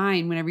 keep in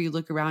mind whenever you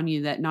look around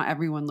you that not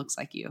everyone looks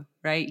like you,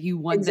 right? You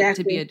want it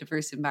to be a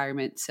diverse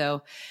environment.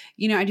 So,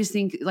 I just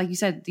think, like you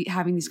said,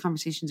 having these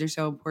conversations are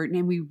so important.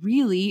 And we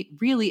really,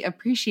 really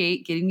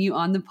appreciate getting you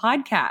on the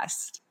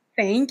podcast.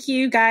 Thank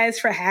you guys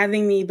for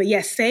having me. But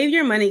yes, save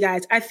your money,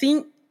 guys. I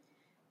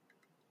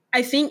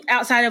think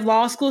outside of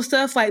law school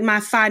stuff, like my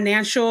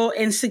financial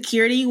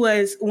insecurity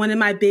was one of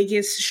my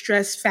biggest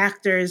stress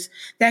factors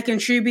that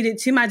contributed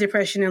to my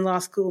depression in law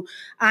school.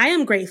 I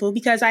am grateful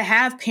because I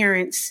have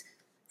parents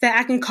that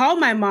I can call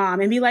my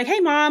mom and be like, hey,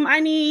 Mom, I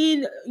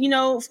need,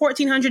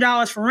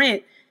 $1,400 for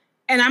rent.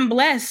 And I'm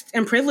blessed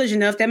and privileged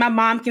enough that my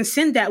mom can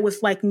send that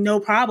with like no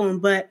problem.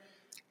 But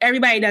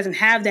everybody doesn't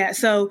have that.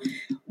 So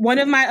one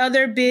of my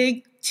other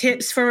big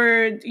tips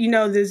for,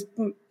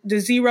 the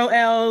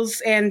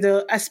 0Ls and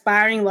the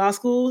aspiring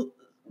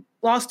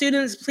law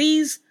students,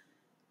 please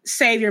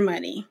save your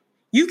money.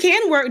 You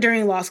can work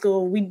during law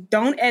school. We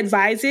don't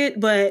advise it,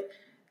 but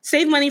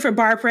save money for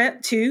bar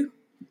prep too.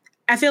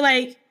 I feel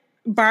like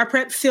bar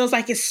prep feels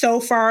like it's so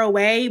far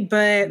away, but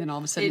and then all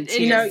of a sudden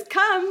it just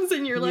comes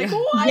and you're like,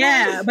 what?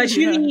 Yeah, but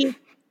you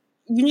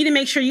need to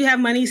make sure you have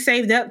money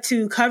saved up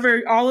to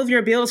cover all of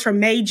your bills for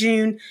May,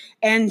 June,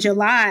 and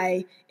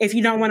July if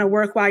you don't want to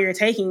work while you're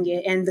taking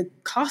it. And the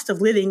cost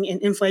of living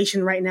and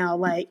inflation right now,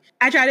 like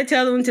I try to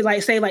tell them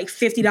to save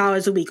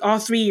 $50 a week, all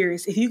 3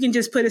 years. If you can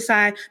just put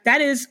aside, that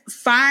is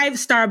 5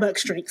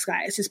 Starbucks drinks,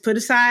 guys. Just put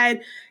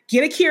aside,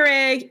 get a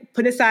Keurig,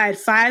 put aside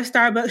 5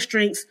 Starbucks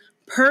drinks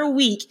per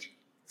week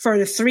for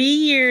the 3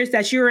 years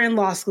that you're in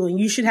law school. And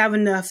you should have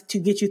enough to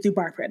get you through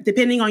bar prep,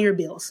 depending on your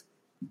bills.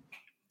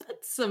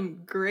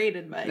 Some great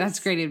advice. That's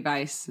great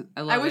advice.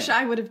 I wish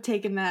I would have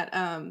taken that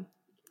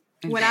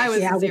when I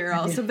was a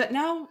 0. So, but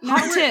now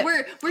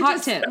we're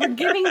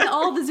giving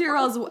all the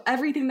 0s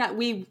everything that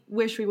we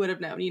wish we would have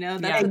known.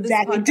 That's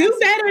exactly. Do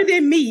better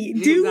than me.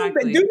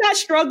 Do not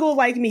struggle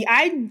like me.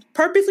 I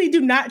purposely do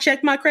not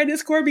check my credit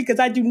score because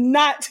I do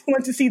not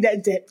want to see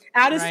that dip.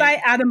 Out of sight,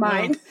 out of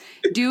mind.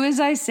 Well, do as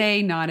I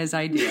say, not as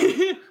I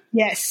do.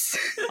 Yes.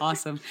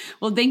 Awesome.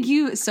 Well, thank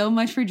you so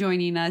much for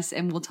joining us,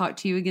 and we'll talk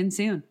to you again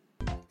soon.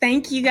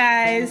 Thank you,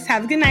 guys.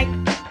 Have a good night.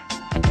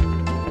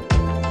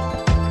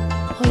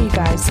 Well, you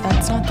guys,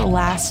 that's not the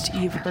last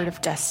you've heard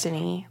of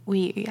Destiny.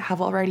 We have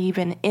already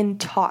been in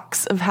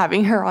talks of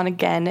having her on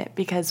again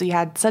because we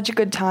had such a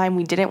good time.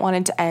 We didn't want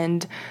it to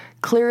end.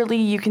 Clearly,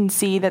 you can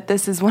see that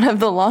this is one of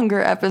the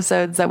longer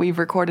episodes that we've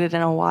recorded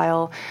in a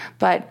while,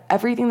 but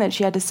everything that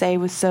she had to say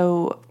was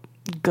so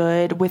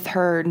good with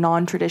her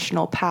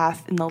non-traditional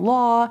path in the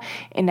law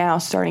and now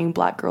starting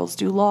Black Girls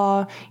Do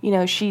Law.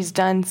 She's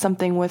done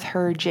something with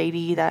her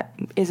JD that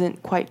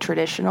isn't quite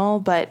traditional,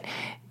 but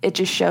it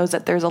just shows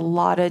that there's a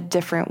lot of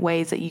different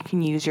ways that you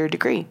can use your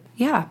degree.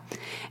 Yeah.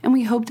 And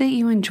we hope that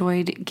you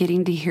enjoyed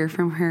getting to hear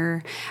from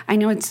her. I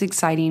know it's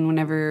exciting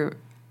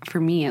for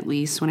me at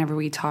least, whenever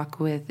we talk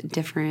with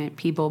different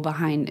people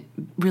behind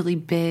really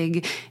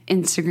big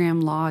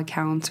Instagram law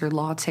accounts or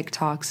law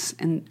TikToks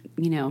and,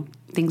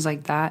 things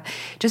like that,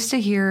 just to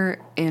hear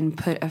and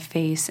put a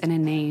face and a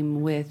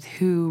name with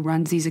who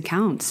runs these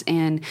accounts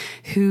and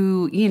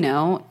who,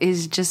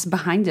 is just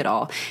behind it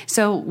all.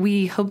 So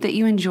we hope that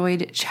you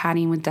enjoyed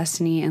chatting with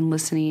Destiny and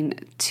listening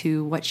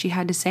to what she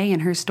had to say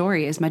and her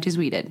story as much as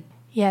we did.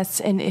 Yes,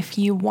 and if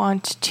you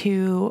want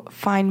to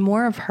find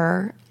more of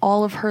her,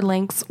 all of her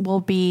links will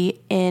be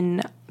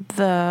in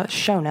the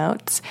show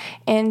notes,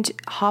 and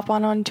hop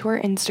onto her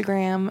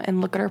Instagram and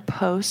look at her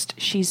post.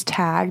 She's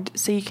tagged,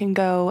 so you can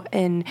go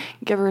and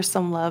give her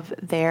some love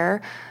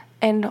there.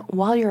 And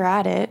while you're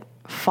at it,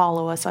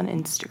 follow us on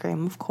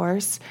Instagram, of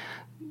course.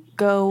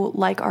 Go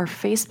like our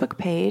Facebook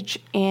page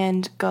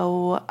and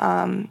go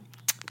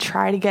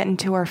try to get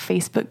into our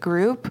Facebook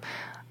group.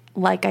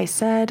 Like I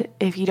said,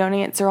 if you don't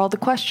answer all the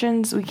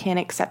questions, we can't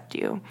accept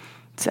you.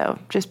 So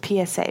just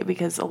PSA,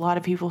 because a lot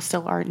of people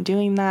still aren't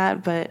doing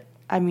that. But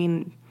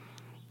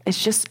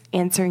it's just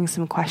answering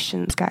some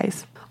questions,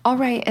 guys. All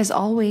right. As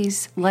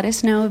always, let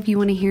us know if you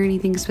want to hear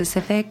anything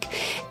specific,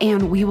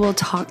 and we will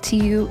talk to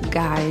you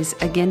guys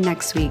again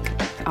next week.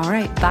 All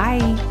right. Bye.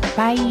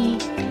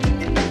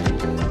 Bye.